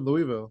you end up in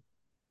Louisville?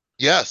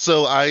 Yeah,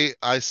 so I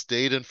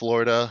stayed in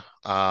Florida.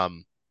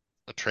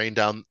 Trained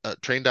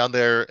down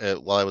there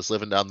while I was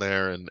living down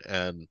there,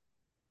 and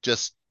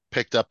just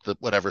picked up the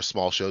whatever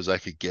small shows I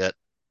could get.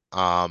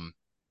 Um,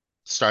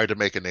 Started to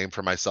make a name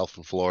for myself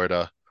in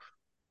Florida.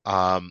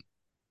 Um,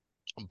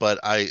 but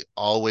I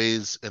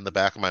always, in the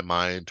back of my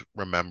mind,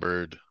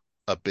 remembered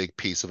a big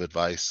piece of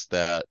advice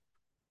that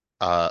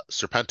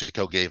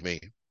Serpentico gave me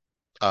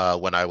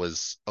when I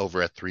was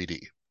over at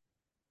 3D.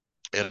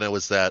 And it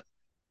was that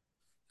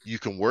you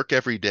can work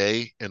every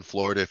day in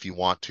Florida if you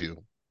want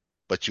to,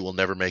 but you will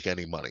never make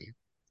any money.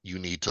 You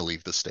need to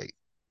leave the state.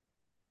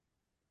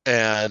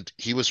 And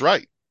he was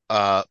right.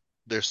 Uh,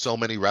 there's so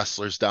many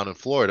wrestlers down in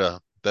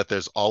Florida that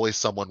there's always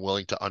someone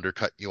willing to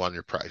undercut you on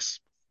your price,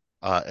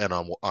 and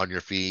on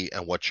your fee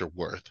and what you're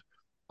worth.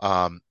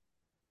 Um,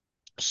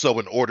 so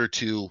in order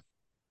to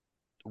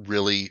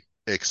really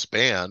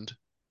expand,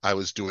 I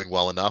was doing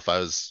well enough. I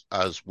was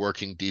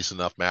working decent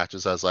enough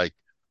matches. I was like,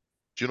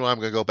 do you know what? I'm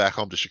gonna go back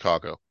home to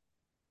Chicago,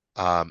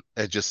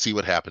 and just see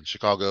what happens.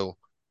 Chicago,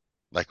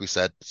 like we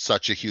said,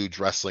 such a huge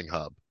wrestling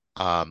hub.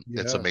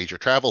 It's a Yeah, major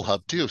travel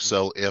hub too. absolutely.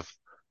 So if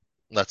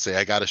let's say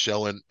I got a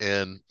show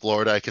in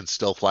Florida, I can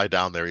still fly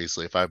down there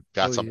easily. If I've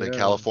got Oh something in yeah,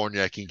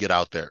 California, I can get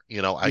out there.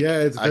 yeah.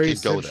 It's I very can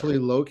go there. centrally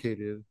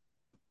located.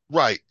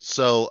 Right.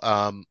 So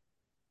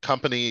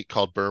company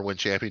called Berwyn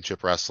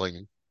Championship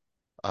Wrestling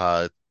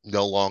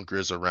no longer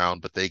is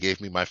around, but they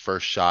gave me my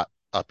first shot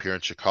up here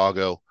in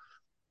Chicago.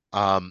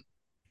 Um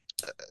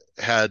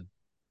had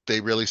They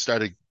really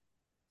started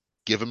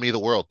giving me the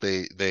world.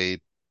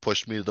 They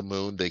pushed me to the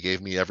moon. They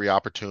gave me every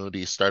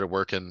opportunity, started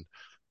working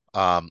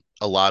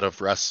a lot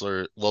of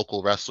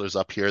local wrestlers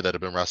up here that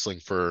have been wrestling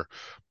for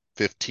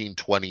 15,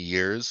 20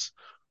 years.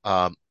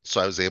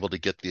 So I was able to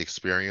get the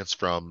experience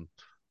from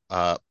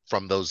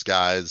those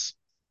guys.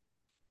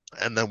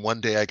 And then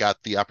one day I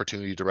got the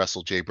opportunity to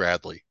wrestle Jay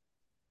Bradley.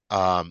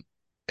 Um,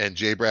 and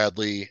Jay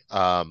Bradley,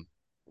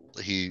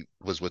 he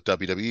was with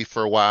WWE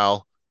for a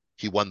while.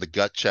 He won the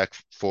gut check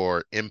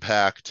for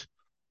Impact.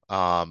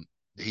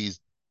 He's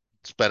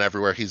been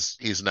everywhere. He's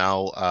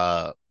now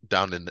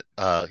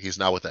he's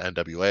now with the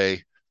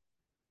NWA.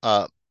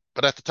 Uh,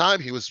 but at the time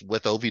he was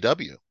with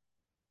OVW.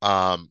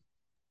 Um,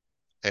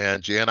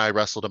 and Jay and I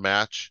wrestled a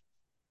match.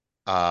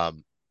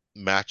 Um,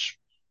 Match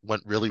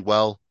went really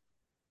well.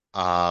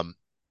 Um,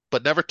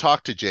 but never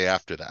talked to Jay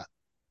after that.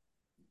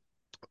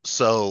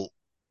 So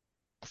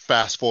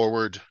Fast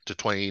forward to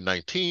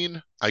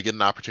 2019, I get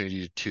an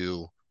opportunity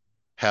to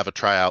have a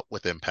tryout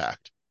with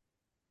Impact.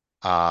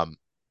 Um,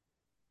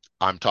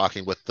 I'm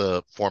talking with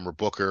the former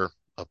booker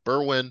of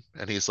Berwyn,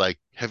 and he's like,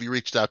 "Have you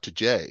reached out to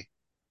Jay?"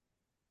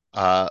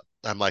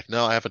 I'm like,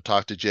 "No, I haven't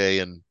talked to Jay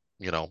in,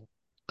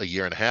 a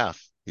year and a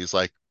half." He's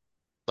like,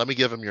 "Let me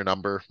give him your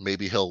number.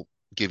 Maybe he'll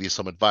give you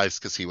some advice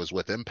because he was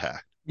with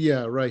Impact."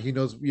 Yeah, right. He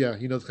knows. Yeah,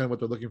 he knows kind of what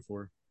they're looking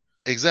for.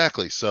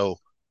 Exactly. So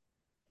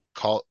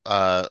call.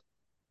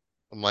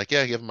 I'm like,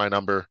 "Yeah, give him my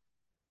number."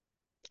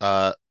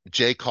 Uh,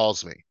 Jay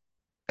calls me,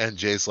 and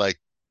Jay's like,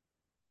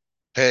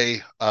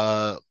 "Hey,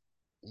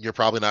 you're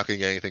probably not going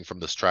to get anything from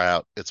this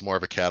tryout. It's more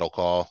of a cattle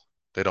call.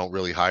 They don't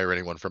really hire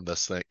anyone from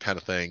this thing, kind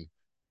of thing.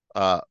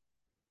 Uh,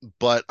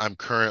 but I'm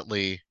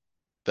currently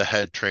the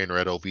head trainer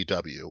at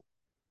OVW,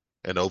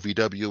 and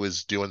OVW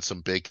is doing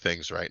some big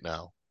things right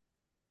now.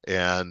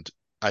 And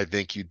I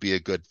think you'd be a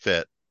good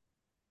fit.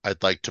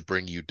 I'd like to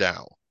bring you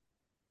down."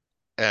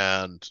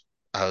 And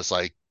I was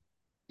like,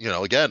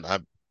 again,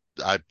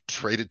 I've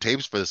traded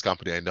tapes for this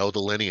company. I know the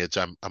lineage.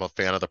 I'm a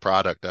fan of the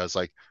product. I was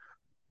like,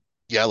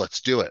 yeah,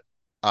 let's do it.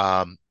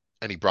 Um,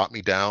 and he brought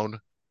me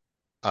down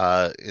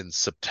in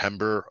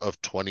September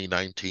of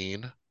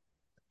 2019,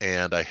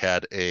 and I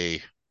had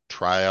a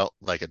tryout,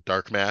 like a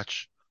dark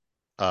match,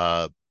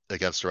 uh,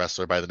 against a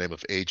wrestler by the name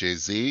of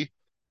AJZ,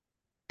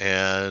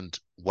 and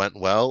went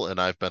well.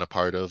 And I've been a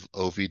part of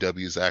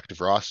OVW's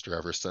active roster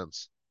ever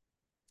since.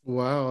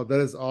 Wow, that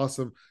is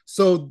awesome.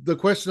 So the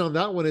question on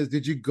that one is,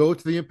 did you go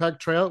to the Impact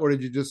tryout or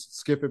did you just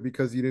skip it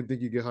because you didn't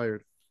think you'd get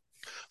hired?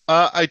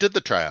 I did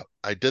the tryout.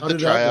 I did How the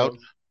did that tryout. go?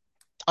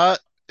 Uh,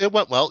 it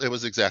went well. It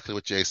was exactly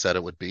what Jay said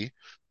it would be.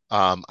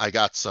 I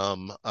got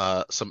some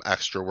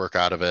extra work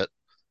out of it.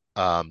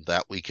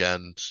 That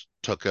weekend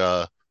took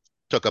a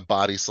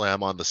body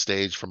slam on the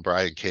stage from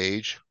Brian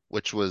Cage,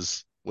 which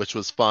was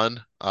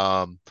fun.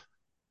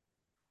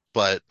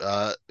 But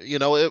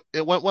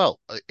it went well.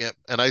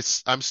 And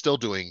I'm still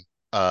doing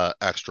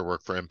extra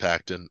work for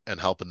Impact and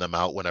helping them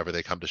out whenever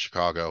they come to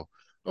Chicago.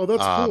 Oh,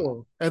 that's Um,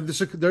 cool. And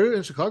they're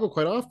in Chicago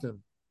quite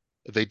often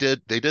they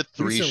did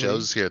three recently.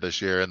 shows here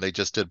this year, and they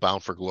just did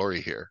Bound for Glory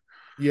here.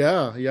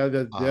 Yeah,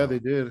 Uh, they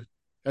did.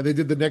 And they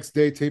did the next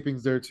day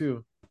tapings there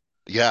too.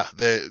 yeah,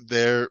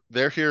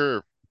 they're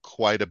here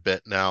quite a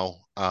bit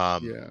now.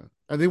 Yeah.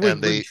 And then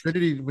And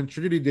when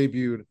Trinity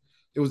debuted,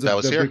 it was that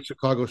was the big here.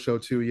 Chicago show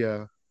too.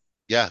 Yeah.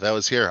 Yeah, that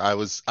was here. I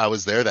was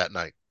there that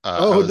night. I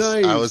Oh, was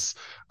I nice. was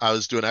I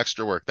was doing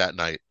extra work that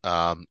night.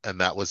 And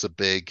that was a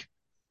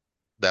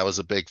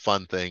big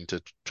fun thing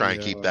to try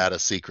and keep Yeah. that a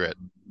secret.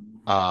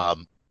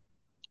 Um,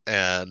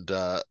 and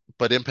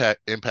but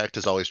Impact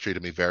has always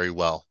treated me very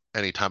well.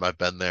 Anytime I've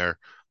been there,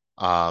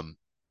 um,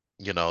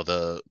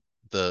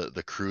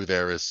 the crew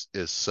there is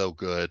so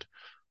good.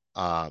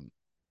 Um,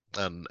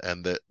 and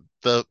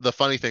the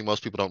funny thing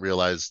most people don't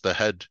realize, the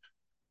head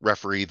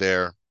referee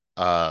there,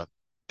 uh,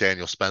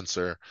 Daniel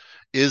Spencer,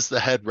 is the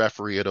head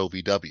referee at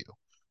OVW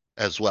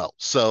as well.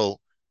 So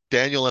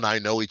Daniel and I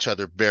know each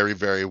other very,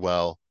 very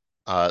well.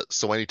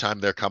 So anytime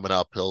they're coming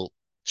up, he'll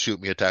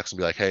shoot me a text and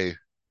be like, "Hey,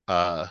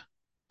 uh,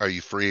 are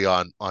you free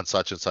on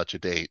such and such a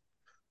date?"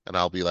 And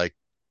I'll be like,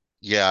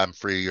 "Yeah, I'm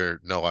free," or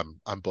 "No,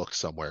 I'm booked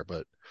somewhere."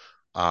 But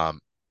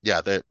um,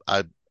 yeah,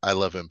 I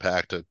love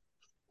Impact,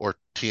 or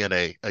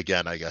TNA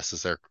again, I guess,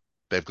 is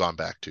they've gone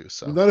back to.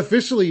 So Not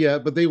officially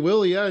yet, but they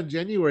will, yeah, in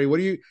January. What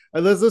do you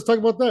let's talk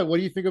about that. What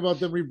do you think about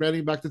them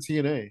rebranding back to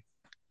TNA?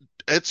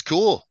 it's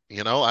cool.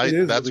 It I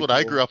is that's really what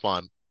I cool. grew up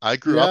on. I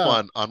grew up Yeah.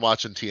 on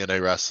watching TNA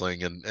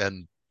wrestling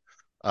and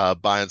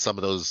buying some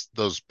of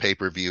those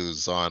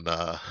pay-per-views on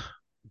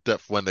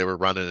when they were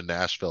running in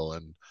Nashville,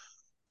 and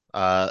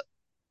uh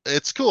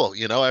it's cool.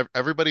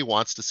 Everybody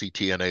wants to see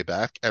TNA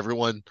back.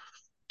 Everyone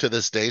to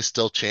this day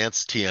still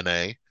chants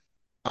TNA.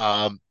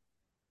 Um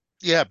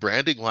yeah,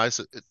 branding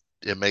wise,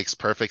 it makes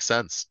perfect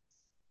sense.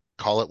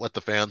 Call it what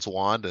the fans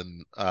want,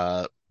 and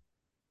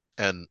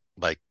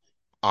like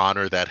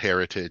honor that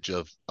heritage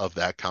of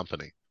that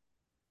company.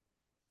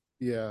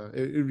 Yeah,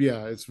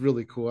 yeah, it's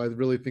really cool. I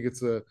really think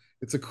it's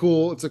a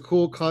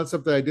cool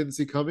concept that I didn't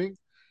see coming,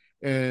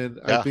 and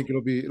I Yeah. think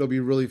it'll be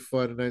really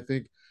fun. And I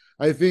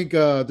think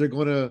they're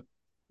gonna,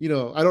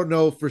 I don't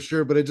know for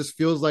sure, but it just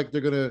feels like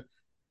they're gonna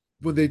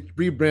when they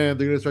rebrand,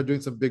 they're gonna start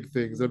doing some big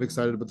things. I'm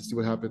excited about to see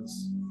what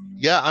happens.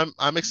 Yeah,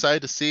 I'm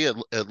excited to see it.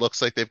 It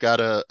looks like they've got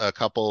a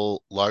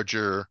couple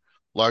larger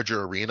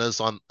arenas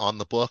on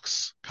the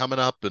books coming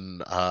up,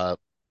 and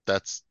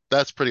that's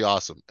pretty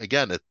awesome.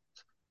 Again,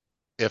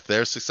 if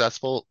they're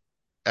successful,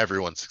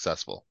 everyone's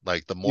successful.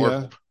 Like the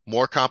Yeah.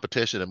 more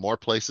competition and more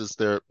places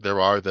there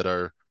are that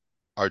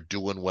are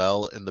doing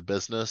well in the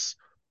business,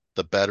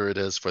 the better it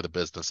is for the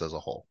business as a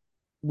whole.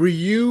 Were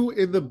you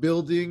in the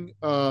building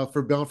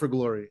for Bound for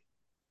Glory?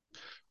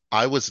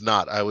 I was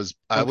not. I was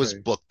Okay.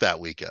 booked that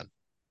weekend.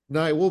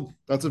 Nice. Well,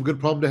 that's a good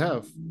problem to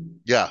have.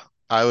 Yeah,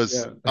 I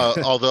was.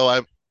 Yeah.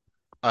 Although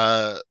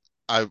Uh,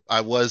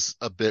 I was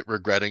a bit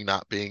regretting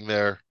not being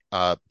there,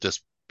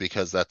 just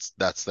because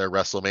that's their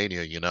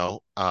WrestleMania.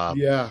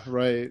 Yeah,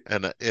 right.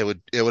 And it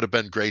would have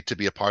been great to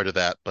be a part of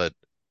that, but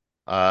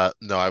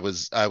No, I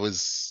was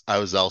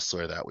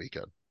elsewhere that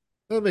weekend.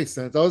 That makes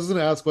sense. I was going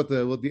to ask what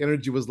the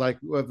energy was like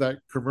with that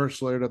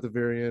commercial aired at the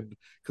very end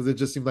because it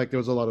just seemed like there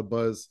was a lot of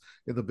buzz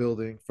in the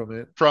building from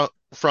it. From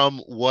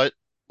what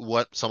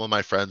some of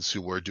my friends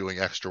who were doing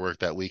extra work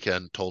that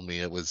weekend told me,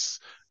 it was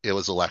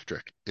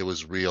electric. It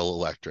was real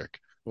electric.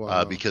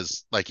 Wow.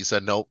 Because like you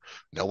said, no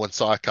one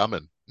saw it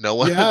coming. No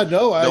one Yeah,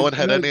 no, no one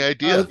had any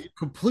idea.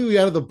 completely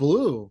out of the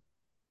blue.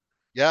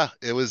 Yeah,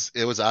 it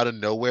was out of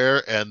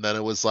nowhere, and then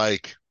it was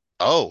like,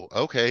 oh,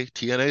 okay,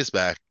 TNA's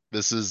back.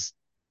 This is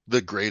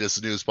the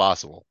greatest news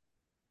possible.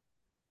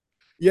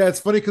 Yeah,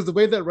 it's funny because the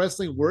way that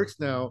wrestling works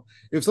now,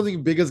 if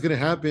something big is going to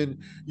happen,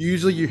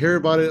 usually you hear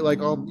about it like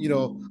on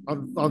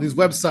on these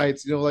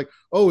websites, like,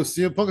 oh,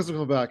 CM Punk is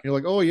coming back, and you're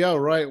like, oh yeah,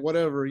 right,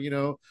 whatever,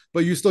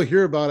 but you still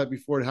hear about it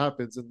before it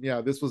happens, and yeah,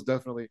 this was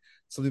definitely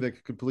something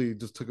that completely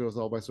just took us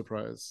all by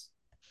surprise.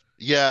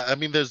 Yeah, I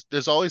mean,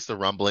 there's always the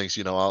rumblings.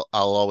 I'll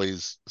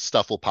always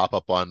stuff will pop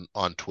up on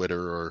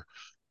Twitter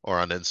or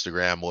on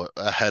Instagram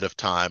ahead of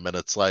time, and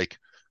it's like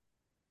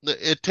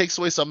it takes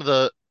away some of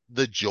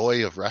the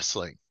joy of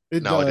wrestling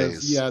It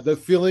does, nowadays. yeah. The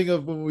feeling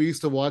of when we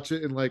used to watch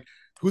it and like,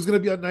 who's going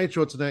to be on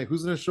Nitro tonight?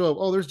 Who's going to show up?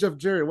 Oh, there's Jeff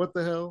Jarrett. What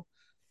the hell?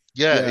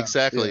 Yeah, Yeah,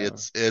 exactly. yeah,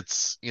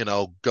 It's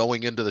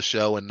going into the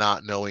show and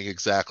not knowing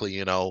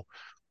exactly,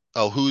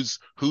 oh,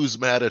 who's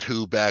mad at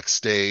who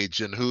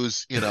backstage and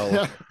who's,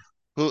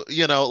 who,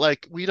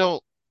 like we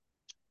don't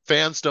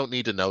fans don't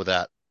need to know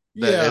that.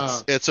 That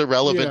yeah, it's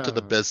irrelevant to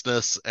the yeah.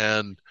 business,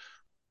 and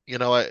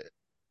I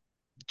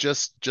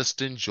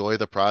just enjoy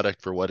the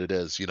product for what it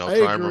is. I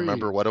Try and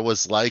remember agree. what it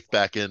was like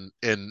back in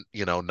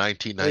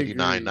I 1999,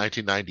 agree.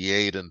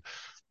 1998, and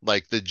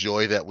like the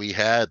joy that we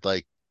had,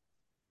 like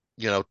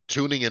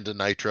tuning into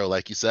Nitro,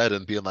 like you said,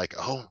 and being like,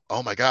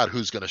 oh my God,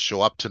 who's gonna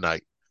show up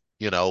tonight?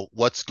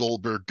 What's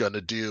Goldberg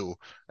gonna do?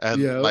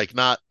 And Yeah, like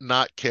not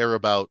care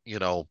about,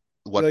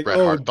 what like,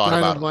 Bret oh, Hart thought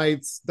about him.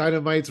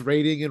 Dynamite's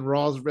rating and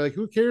Raw's, like,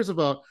 who cares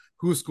about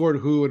who scored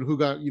who and who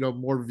got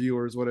more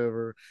viewers,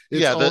 whatever. It's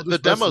Yeah, all the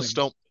just wrestling.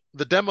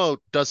 the demo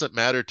doesn't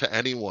matter to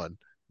anyone,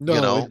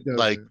 No, it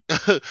like doesn't.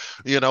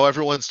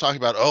 everyone's talking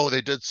about, oh,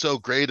 they did so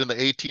great in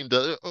the 18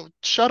 to oh,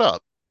 shut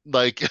up.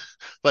 Like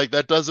like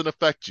that doesn't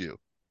affect you.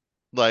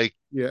 Like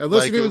Yeah,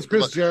 unless your like name is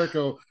Chris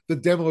Jericho, the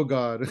demo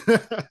god.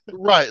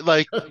 right,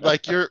 like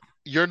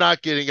you're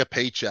not getting a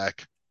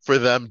paycheck for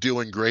them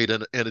doing great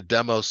in a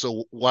demo,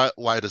 so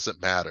why does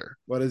it matter?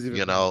 Why does it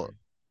You even know, matter?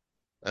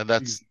 and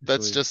that's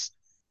Exactly. just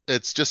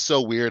it's just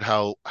so weird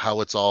how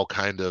it's all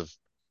kind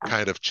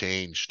of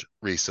changed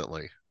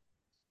recently.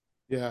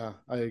 Yeah,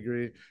 I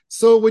agree.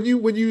 So when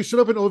you showed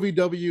up in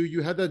OVW,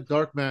 you had that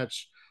dark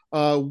match.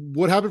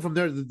 What happened from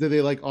there? Did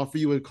they like offer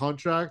you a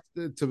contract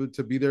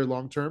to be there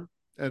long term?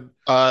 And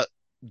Uh,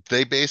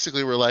 they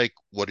basically were like,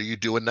 "What are you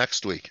doing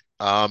next week?"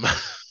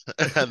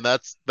 And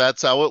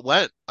that's how it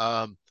went.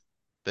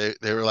 They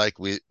were like,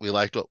 "We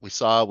liked what we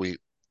saw. We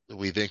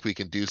think we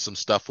can do some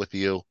stuff with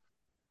you."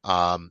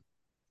 Um,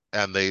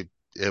 and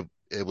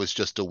it was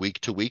just a week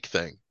to week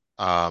thing.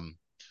 Um,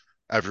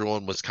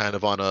 Everyone was kind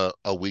of on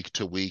a week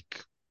to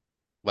week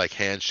like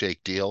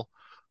handshake deal.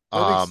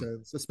 that makes Um,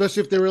 sense,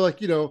 especially if they were like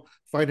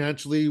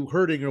financially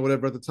hurting or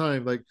whatever at the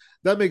time. Like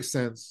that makes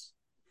sense.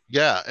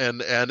 yeah,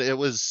 and it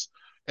was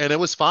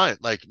fine.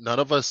 Like none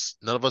of us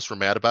were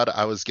mad about it.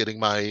 I was getting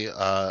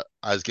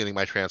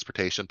my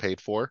transportation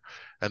paid for,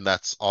 and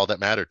that's all that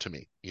mattered to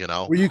me, you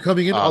know. Were you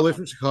coming in all Uh the way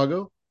from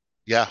Chicago?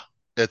 yeah,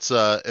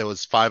 it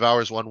was 5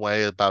 hours one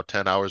way, about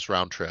 10 hours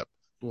round trip.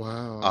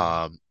 Wow.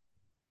 Um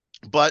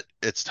but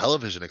it's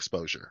television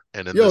exposure.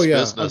 And in Oh this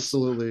yeah, business,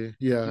 absolutely.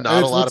 Yeah, and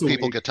not a it's lot once of a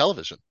people week. get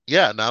television.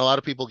 Yeah, not a lot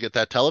of people get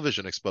that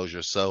television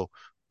exposure. So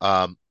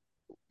um,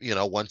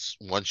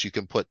 once you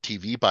can put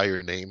TV by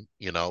your name,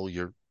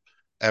 you're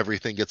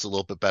everything gets a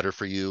little bit better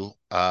for you,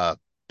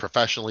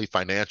 professionally,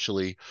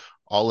 financially,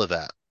 all of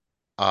that.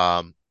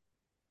 Um,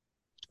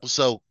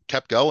 so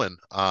kept going.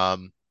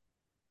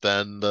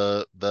 Then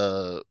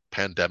the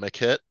pandemic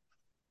hit.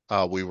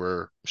 We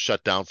were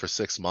shut down for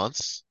 6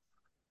 months.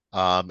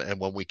 And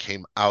when we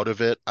came out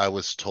of it, I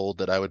was told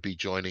that I would be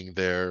joining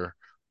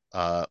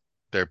uh,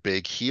 their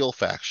big heel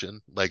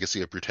faction,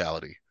 Legacy of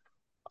Brutality.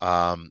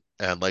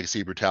 And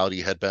Legacy of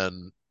Brutality had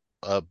been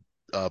a,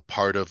 a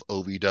part of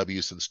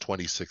OVW since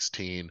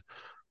 2016,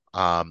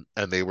 and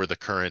they were the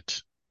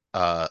current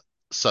uh,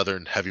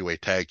 Southern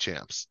Heavyweight Tag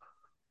Champs.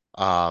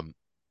 Um,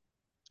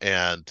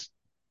 and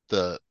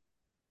the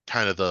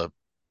kind of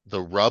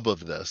the rub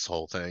of this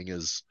whole thing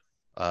is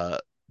uh,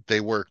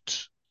 they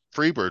worked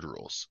Freebird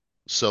rules.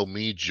 So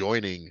me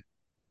joining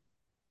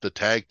the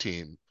tag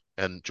team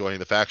and joining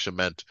the faction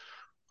meant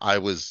I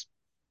was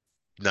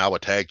now a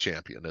tag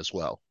champion as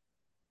well.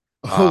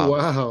 Oh Um,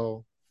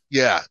 wow.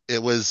 yeah,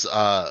 it was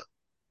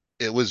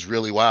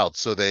really wild.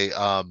 So they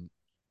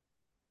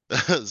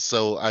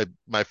so I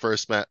my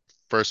first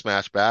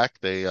match back,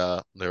 they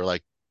were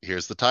like,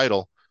 here's the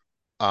title.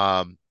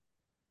 Um,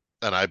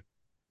 and I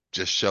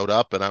just showed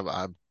up and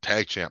I'm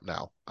tag champ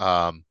now.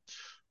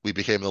 We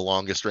became the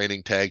longest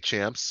reigning tag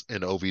champs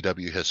in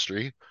OVW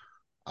history.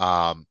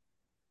 Um,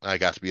 I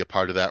got to be a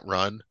part of that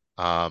run.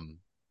 Um,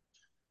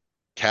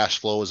 Cash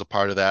Flow was a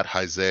part of that.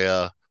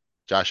 Isaiah,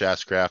 Josh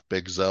Ashcraft,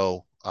 Big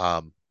Zoe,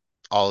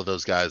 all of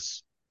those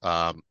guys,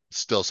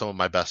 still some of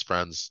my best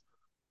friends.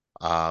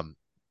 Um,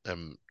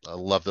 and I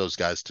love those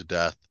guys to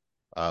death.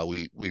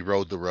 We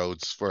rode the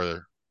roads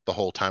for the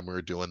whole time we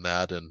were doing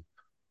that, and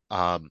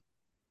um,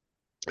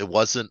 it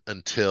wasn't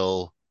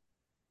until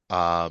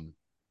um,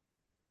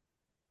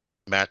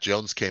 Matt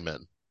Jones came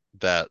in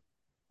that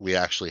we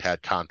actually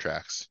had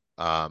contracts.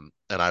 And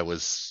I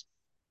was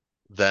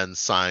then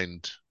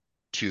signed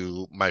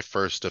to my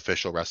first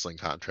official wrestling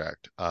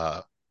contract.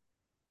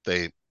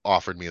 They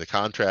offered me the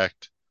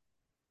contract,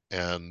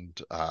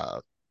 and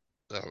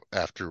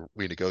after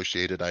we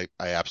negotiated, I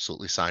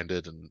absolutely signed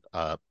it, and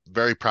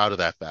very proud of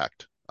that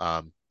fact.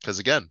 Because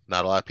again,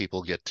 not a lot of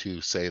people get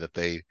to say that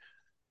they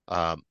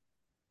um,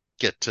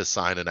 get to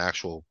sign an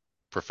actual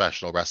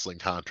professional wrestling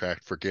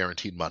contract for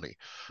guaranteed money.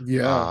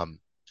 Yeah. Um,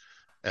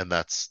 and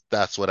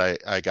that's what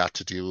I got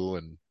to do,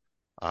 and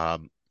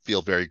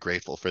feel very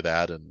grateful for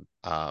that. And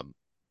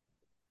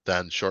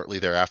then shortly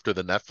thereafter,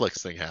 the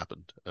Netflix thing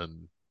happened,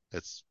 and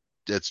it's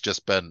it's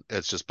just been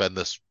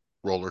this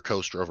roller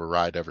coaster of a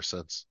ride ever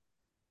since.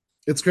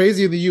 It's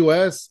crazy in the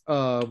US.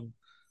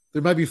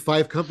 There might be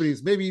five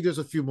companies, maybe there's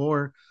a few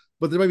more,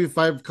 but there might be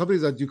five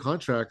companies that do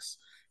contracts.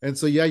 And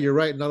so, yeah, you're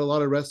right. Not a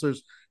lot of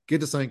wrestlers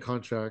get to sign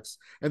contracts.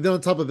 And then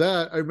on top of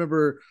that, I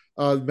remember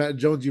Matt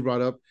Jones you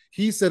brought up.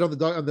 He said on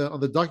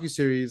the docu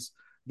series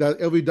that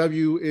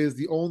LBW is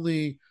the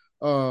only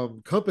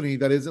company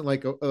that isn't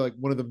like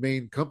one of the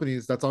main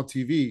companies that's on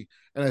TV.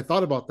 And I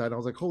thought about that, and I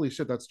was like, holy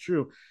shit, that's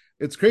true.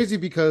 It's crazy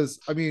because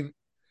I mean,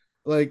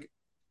 like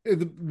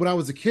when I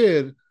was a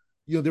kid,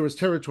 there was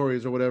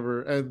territories or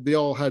whatever, and they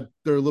all had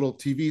their little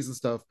TVs and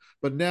stuff.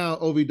 But now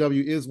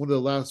OVW is one of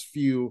the last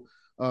few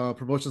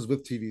promotions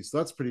with TV, so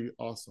that's pretty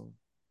awesome.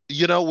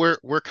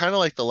 We're kind of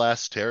like the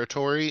last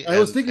territory, I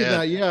was and thinking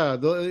that, yeah,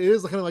 it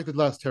is kind of like the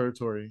last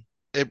territory.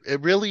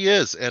 it really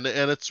is, and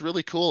it's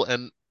really cool.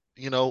 And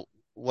you know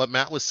what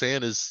Matt was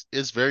saying is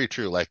very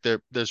true. Like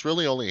there's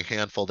really only a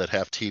handful that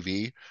have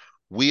TV.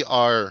 We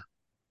are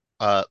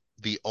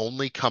the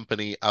only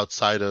company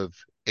outside of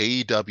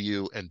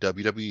AEW and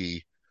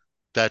WWE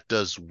that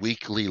does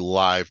weekly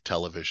live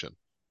television.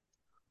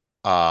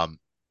 Um,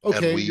 and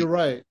Okay, we, you're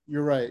right.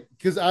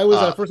 Because I was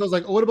uh, at first I was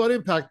like, oh, what about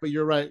Impact? But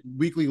you're right,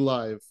 weekly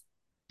live.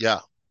 yeah,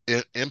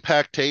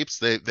 Impact Tapes,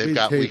 they've They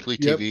got tape. weekly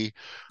Yep. TV.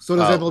 So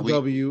does We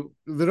MLW.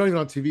 They're not even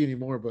on TV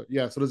anymore, but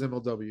yeah, so does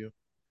MLW.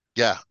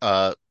 Yeah,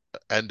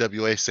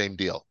 NWA, same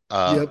deal.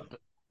 Yep.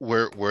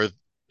 We're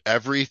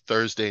every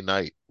Thursday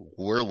night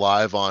we're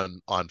live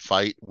on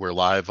Fight. We're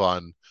live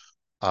on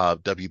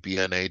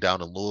WBNA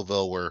down in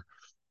Louisville.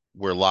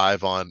 We're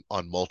live on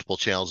multiple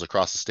channels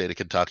across the state of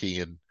Kentucky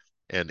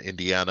and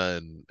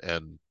Indiana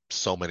and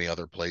so many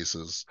other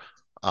places.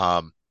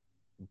 Um,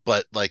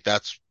 but like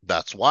that's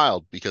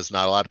wild because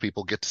not a lot of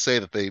people get to say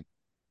that they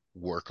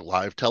work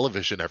live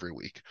television every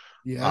week.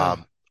 Yeah.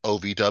 Um,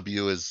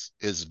 OVW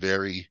is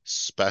very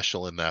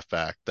special in that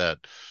fact that,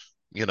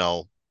 you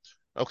know,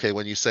 okay,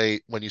 when you say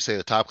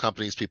the top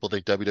companies, people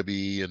think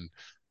WWE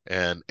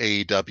and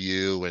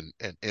AEW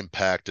and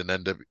Impact and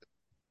NW,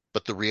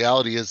 but the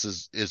reality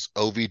is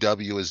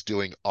OVW is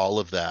doing all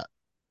of that,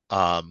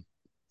 um,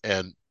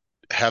 and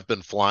have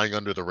been flying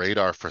under the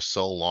radar for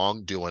so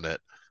long doing it,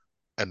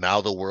 and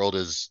now the world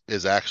is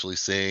actually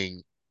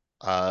seeing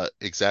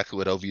exactly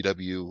what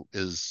OVW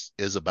is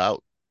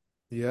about.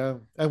 Yeah,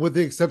 and with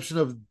the exception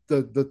of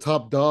the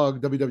top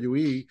dog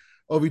WWE,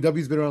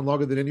 OVW's been around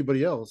longer than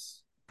anybody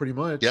else, pretty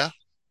Yeah, much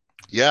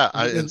yeah,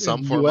 in in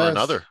some the form or US.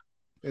 another.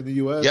 In the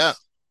Yeah, US.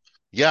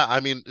 yeah.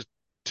 I mean,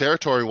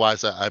 territory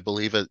wise, I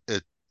believe it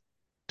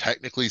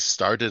technically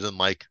started in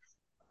like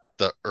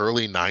the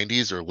early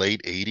 90s or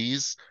late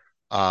 80s.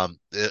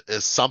 It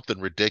is something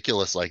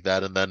ridiculous like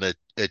that, and then it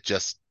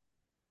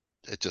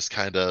just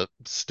kind of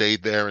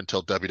stayed there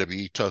until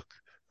WWE took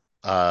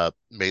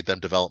made them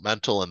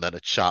developmental, and then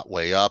it shot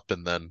way up,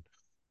 and then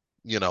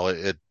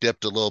it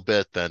dipped a little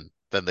bit, then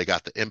they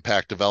got the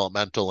Impact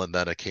developmental, and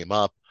then it came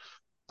up.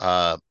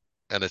 Uh,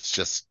 and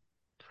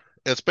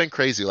it's been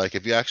crazy. Like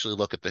if you actually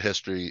look at the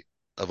history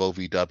of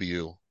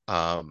OVW,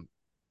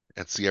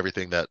 and see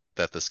everything that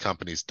this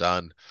company's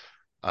done,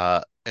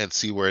 and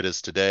see where it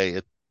is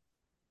today,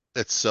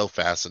 it's so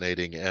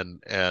fascinating.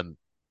 And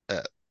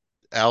uh,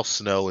 Al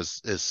Snow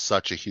is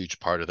such a huge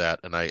part of that,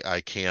 and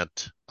I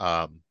can't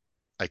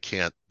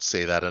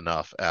say that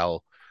enough.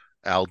 Al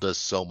does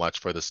so much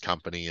for this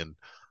company, and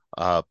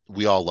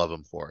we all love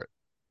him for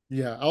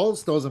Yeah, Al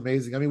Snow is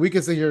amazing. I mean, we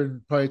could sit here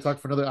and probably talk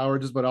for another hour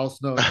just about Al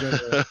Snow in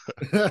general.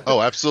 it.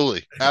 Oh,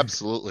 absolutely,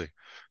 absolutely.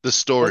 The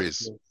That's stories.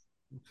 cool.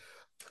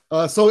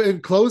 So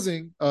in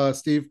closing,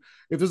 Steve,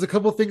 if there's a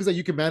couple things that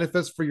you can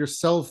manifest for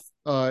yourself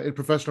in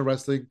professional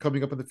wrestling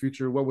coming up in the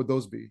future, what would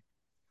those be?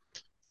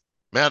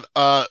 Man,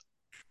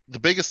 the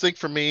biggest thing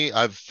for me,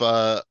 I'm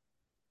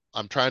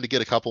trying to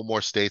get a couple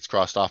more states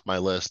crossed off my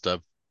list.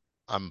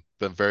 I'm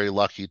been very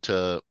lucky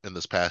to in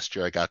this past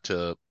year I got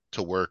to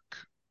work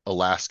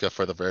Alaska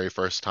for the very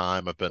first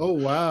time. Oh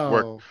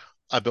Work wow.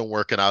 I've been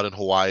working out in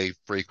Hawaii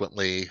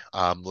frequently,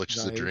 which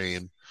is a Nice.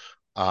 dream.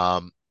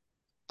 Um,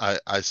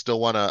 I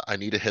still I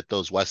need to hit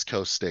those West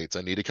Coast states.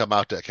 I need to come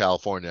out to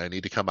California. I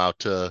need to come out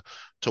to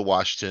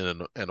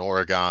Washington and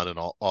Oregon and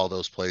all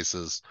those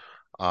places.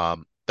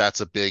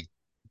 That's a big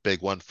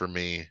one for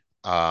me.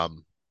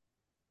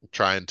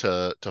 Trying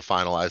to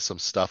finalize some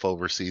stuff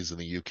overseas in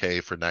the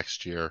UK for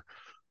next year,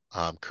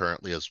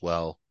 currently as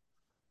well.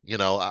 You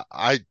know,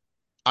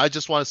 I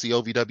just want to see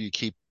OVW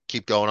keep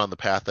going on the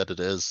path that it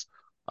is.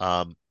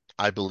 Um,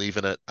 I believe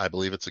in it. I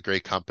believe it's a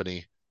great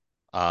company.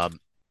 Um,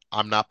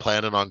 I'm not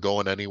planning on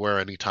going anywhere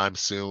anytime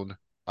soon.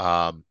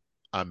 Um,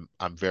 I'm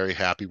very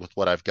happy with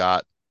what I've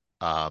got.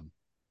 Um,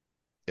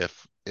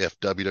 if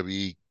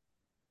WWE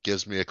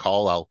gives me a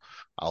call,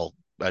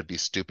 I'd be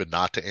stupid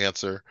not to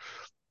answer.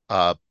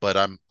 But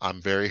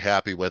I'm very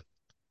happy with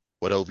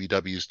what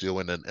OVW is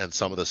doing and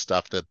some of the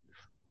stuff that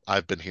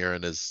I've been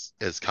hearing is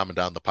coming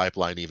down the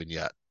pipeline even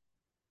yet.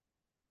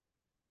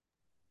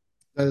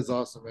 That is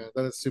awesome, man.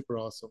 That is super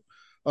awesome.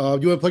 You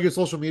want to plug your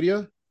social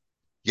media?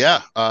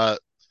 Yeah, I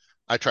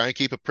try and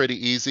keep it pretty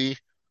easy.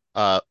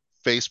 Uh,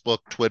 Facebook,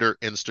 Twitter,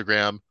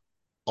 Instagram,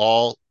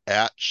 all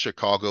at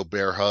Chicago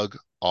Bear Hug,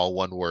 all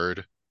one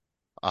word.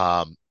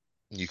 Um,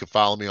 you can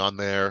follow me on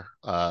there.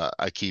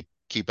 I keep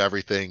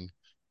everything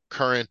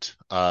current,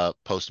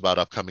 post about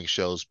upcoming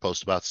shows,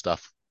 post about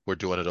stuff we're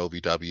doing at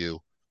OVW,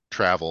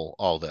 travel,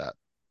 all that.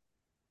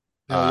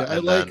 Hell yeah. I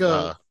And like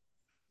then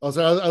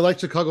also I like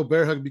Chicago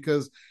Bear Hug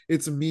because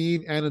it's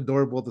mean and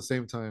adorable at the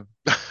same time.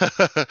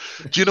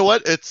 do you know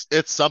what? It's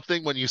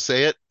something when you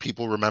say it,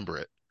 people remember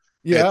it.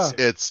 It's Yeah.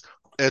 it's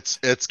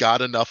it's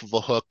got enough of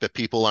a hook that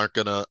people aren't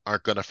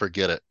gonna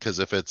forget it. Because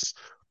if it's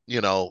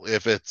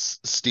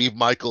Steve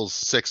Michaels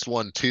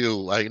 612,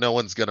 like no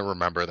one's gonna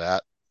remember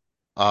that.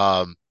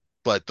 Um,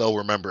 but they'll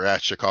remember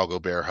at Chicago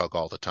Bear Hug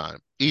all the time.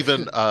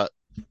 Even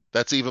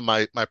that's even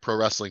my pro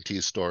wrestling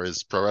tees store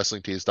is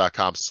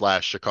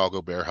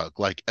prowrestlingtees.com/Chicago Bear Hug.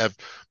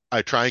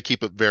 I try and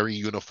keep it very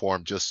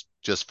uniform just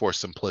for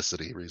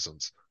simplicity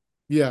reasons.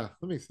 Yeah,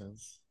 that makes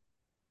sense.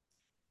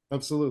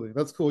 Absolutely.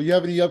 That's cool. You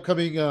have any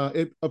upcoming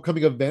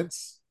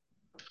events?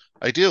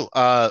 I do.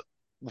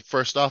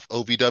 First off,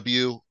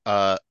 OVW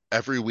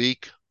every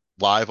week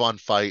live on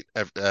Fight.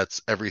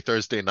 That's every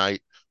Thursday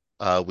night.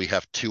 We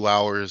have 2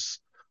 hours.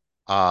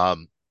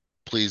 Um,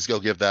 please go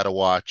give that a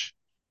watch.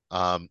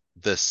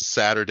 This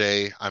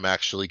Saturday, I'm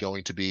actually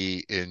going to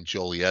be in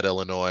Joliet,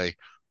 Illinois,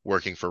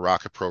 working for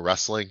Rocket Pro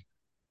Wrestling.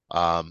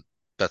 Um,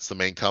 that's the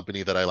main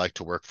company that I like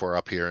to work for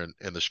up here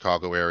in the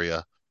Chicago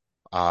area.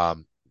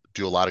 Um,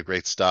 do a lot of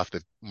great stuff.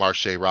 That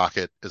Marche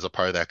Rocket is a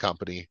part of that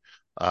company.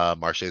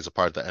 Marche is a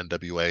part of the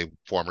NWA,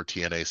 former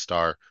TNA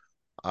star.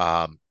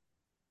 Um,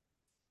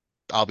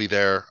 I'll be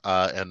there,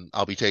 and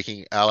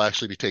I'll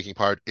actually be taking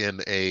part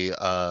in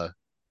a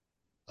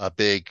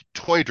big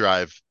toy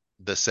drive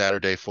this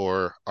Saturday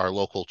for our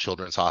local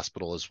children's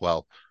hospital as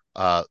well.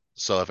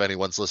 So if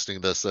anyone's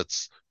listening to this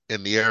that's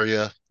in the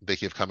area,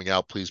 thinking of coming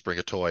out, please bring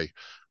a toy.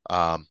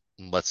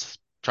 Let's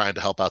trying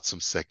to help out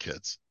some sick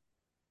kids.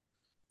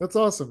 That's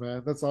awesome,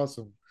 man. That's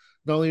awesome.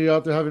 Not only are you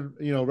out there having,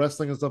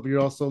 wrestling and stuff, but you're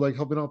also like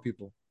helping out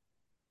people.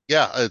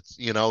 Yeah, it's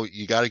you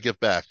got to give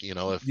back.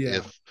 Yeah,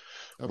 If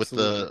with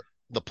absolutely.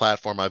 the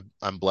platform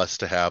I'm blessed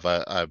to have,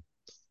 I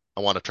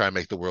want to try and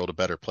make the world a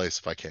better place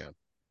if I can.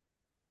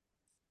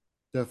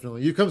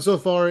 Definitely. You've come so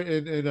far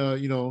in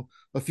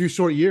a few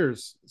short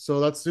years. So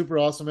that's super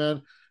awesome,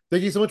 man.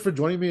 Thank you so much for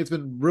joining me. It's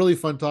been really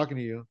fun talking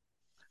to you.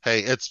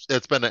 Hey,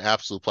 it's been an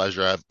absolute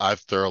pleasure. I've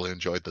thoroughly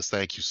enjoyed this.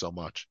 Thank you so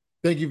much.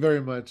 Thank you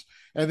very much.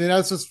 And then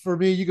as just for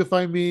me, you can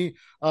find me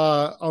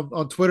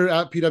on Twitter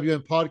at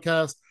PWN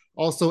Podcast,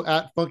 also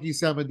at Funky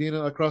Sam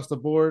Medina across the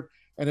board,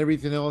 and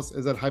everything else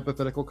is at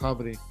Hypothetical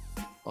Comedy.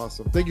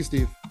 Awesome. Thank you,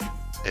 Steve.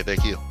 Hey,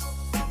 thank you.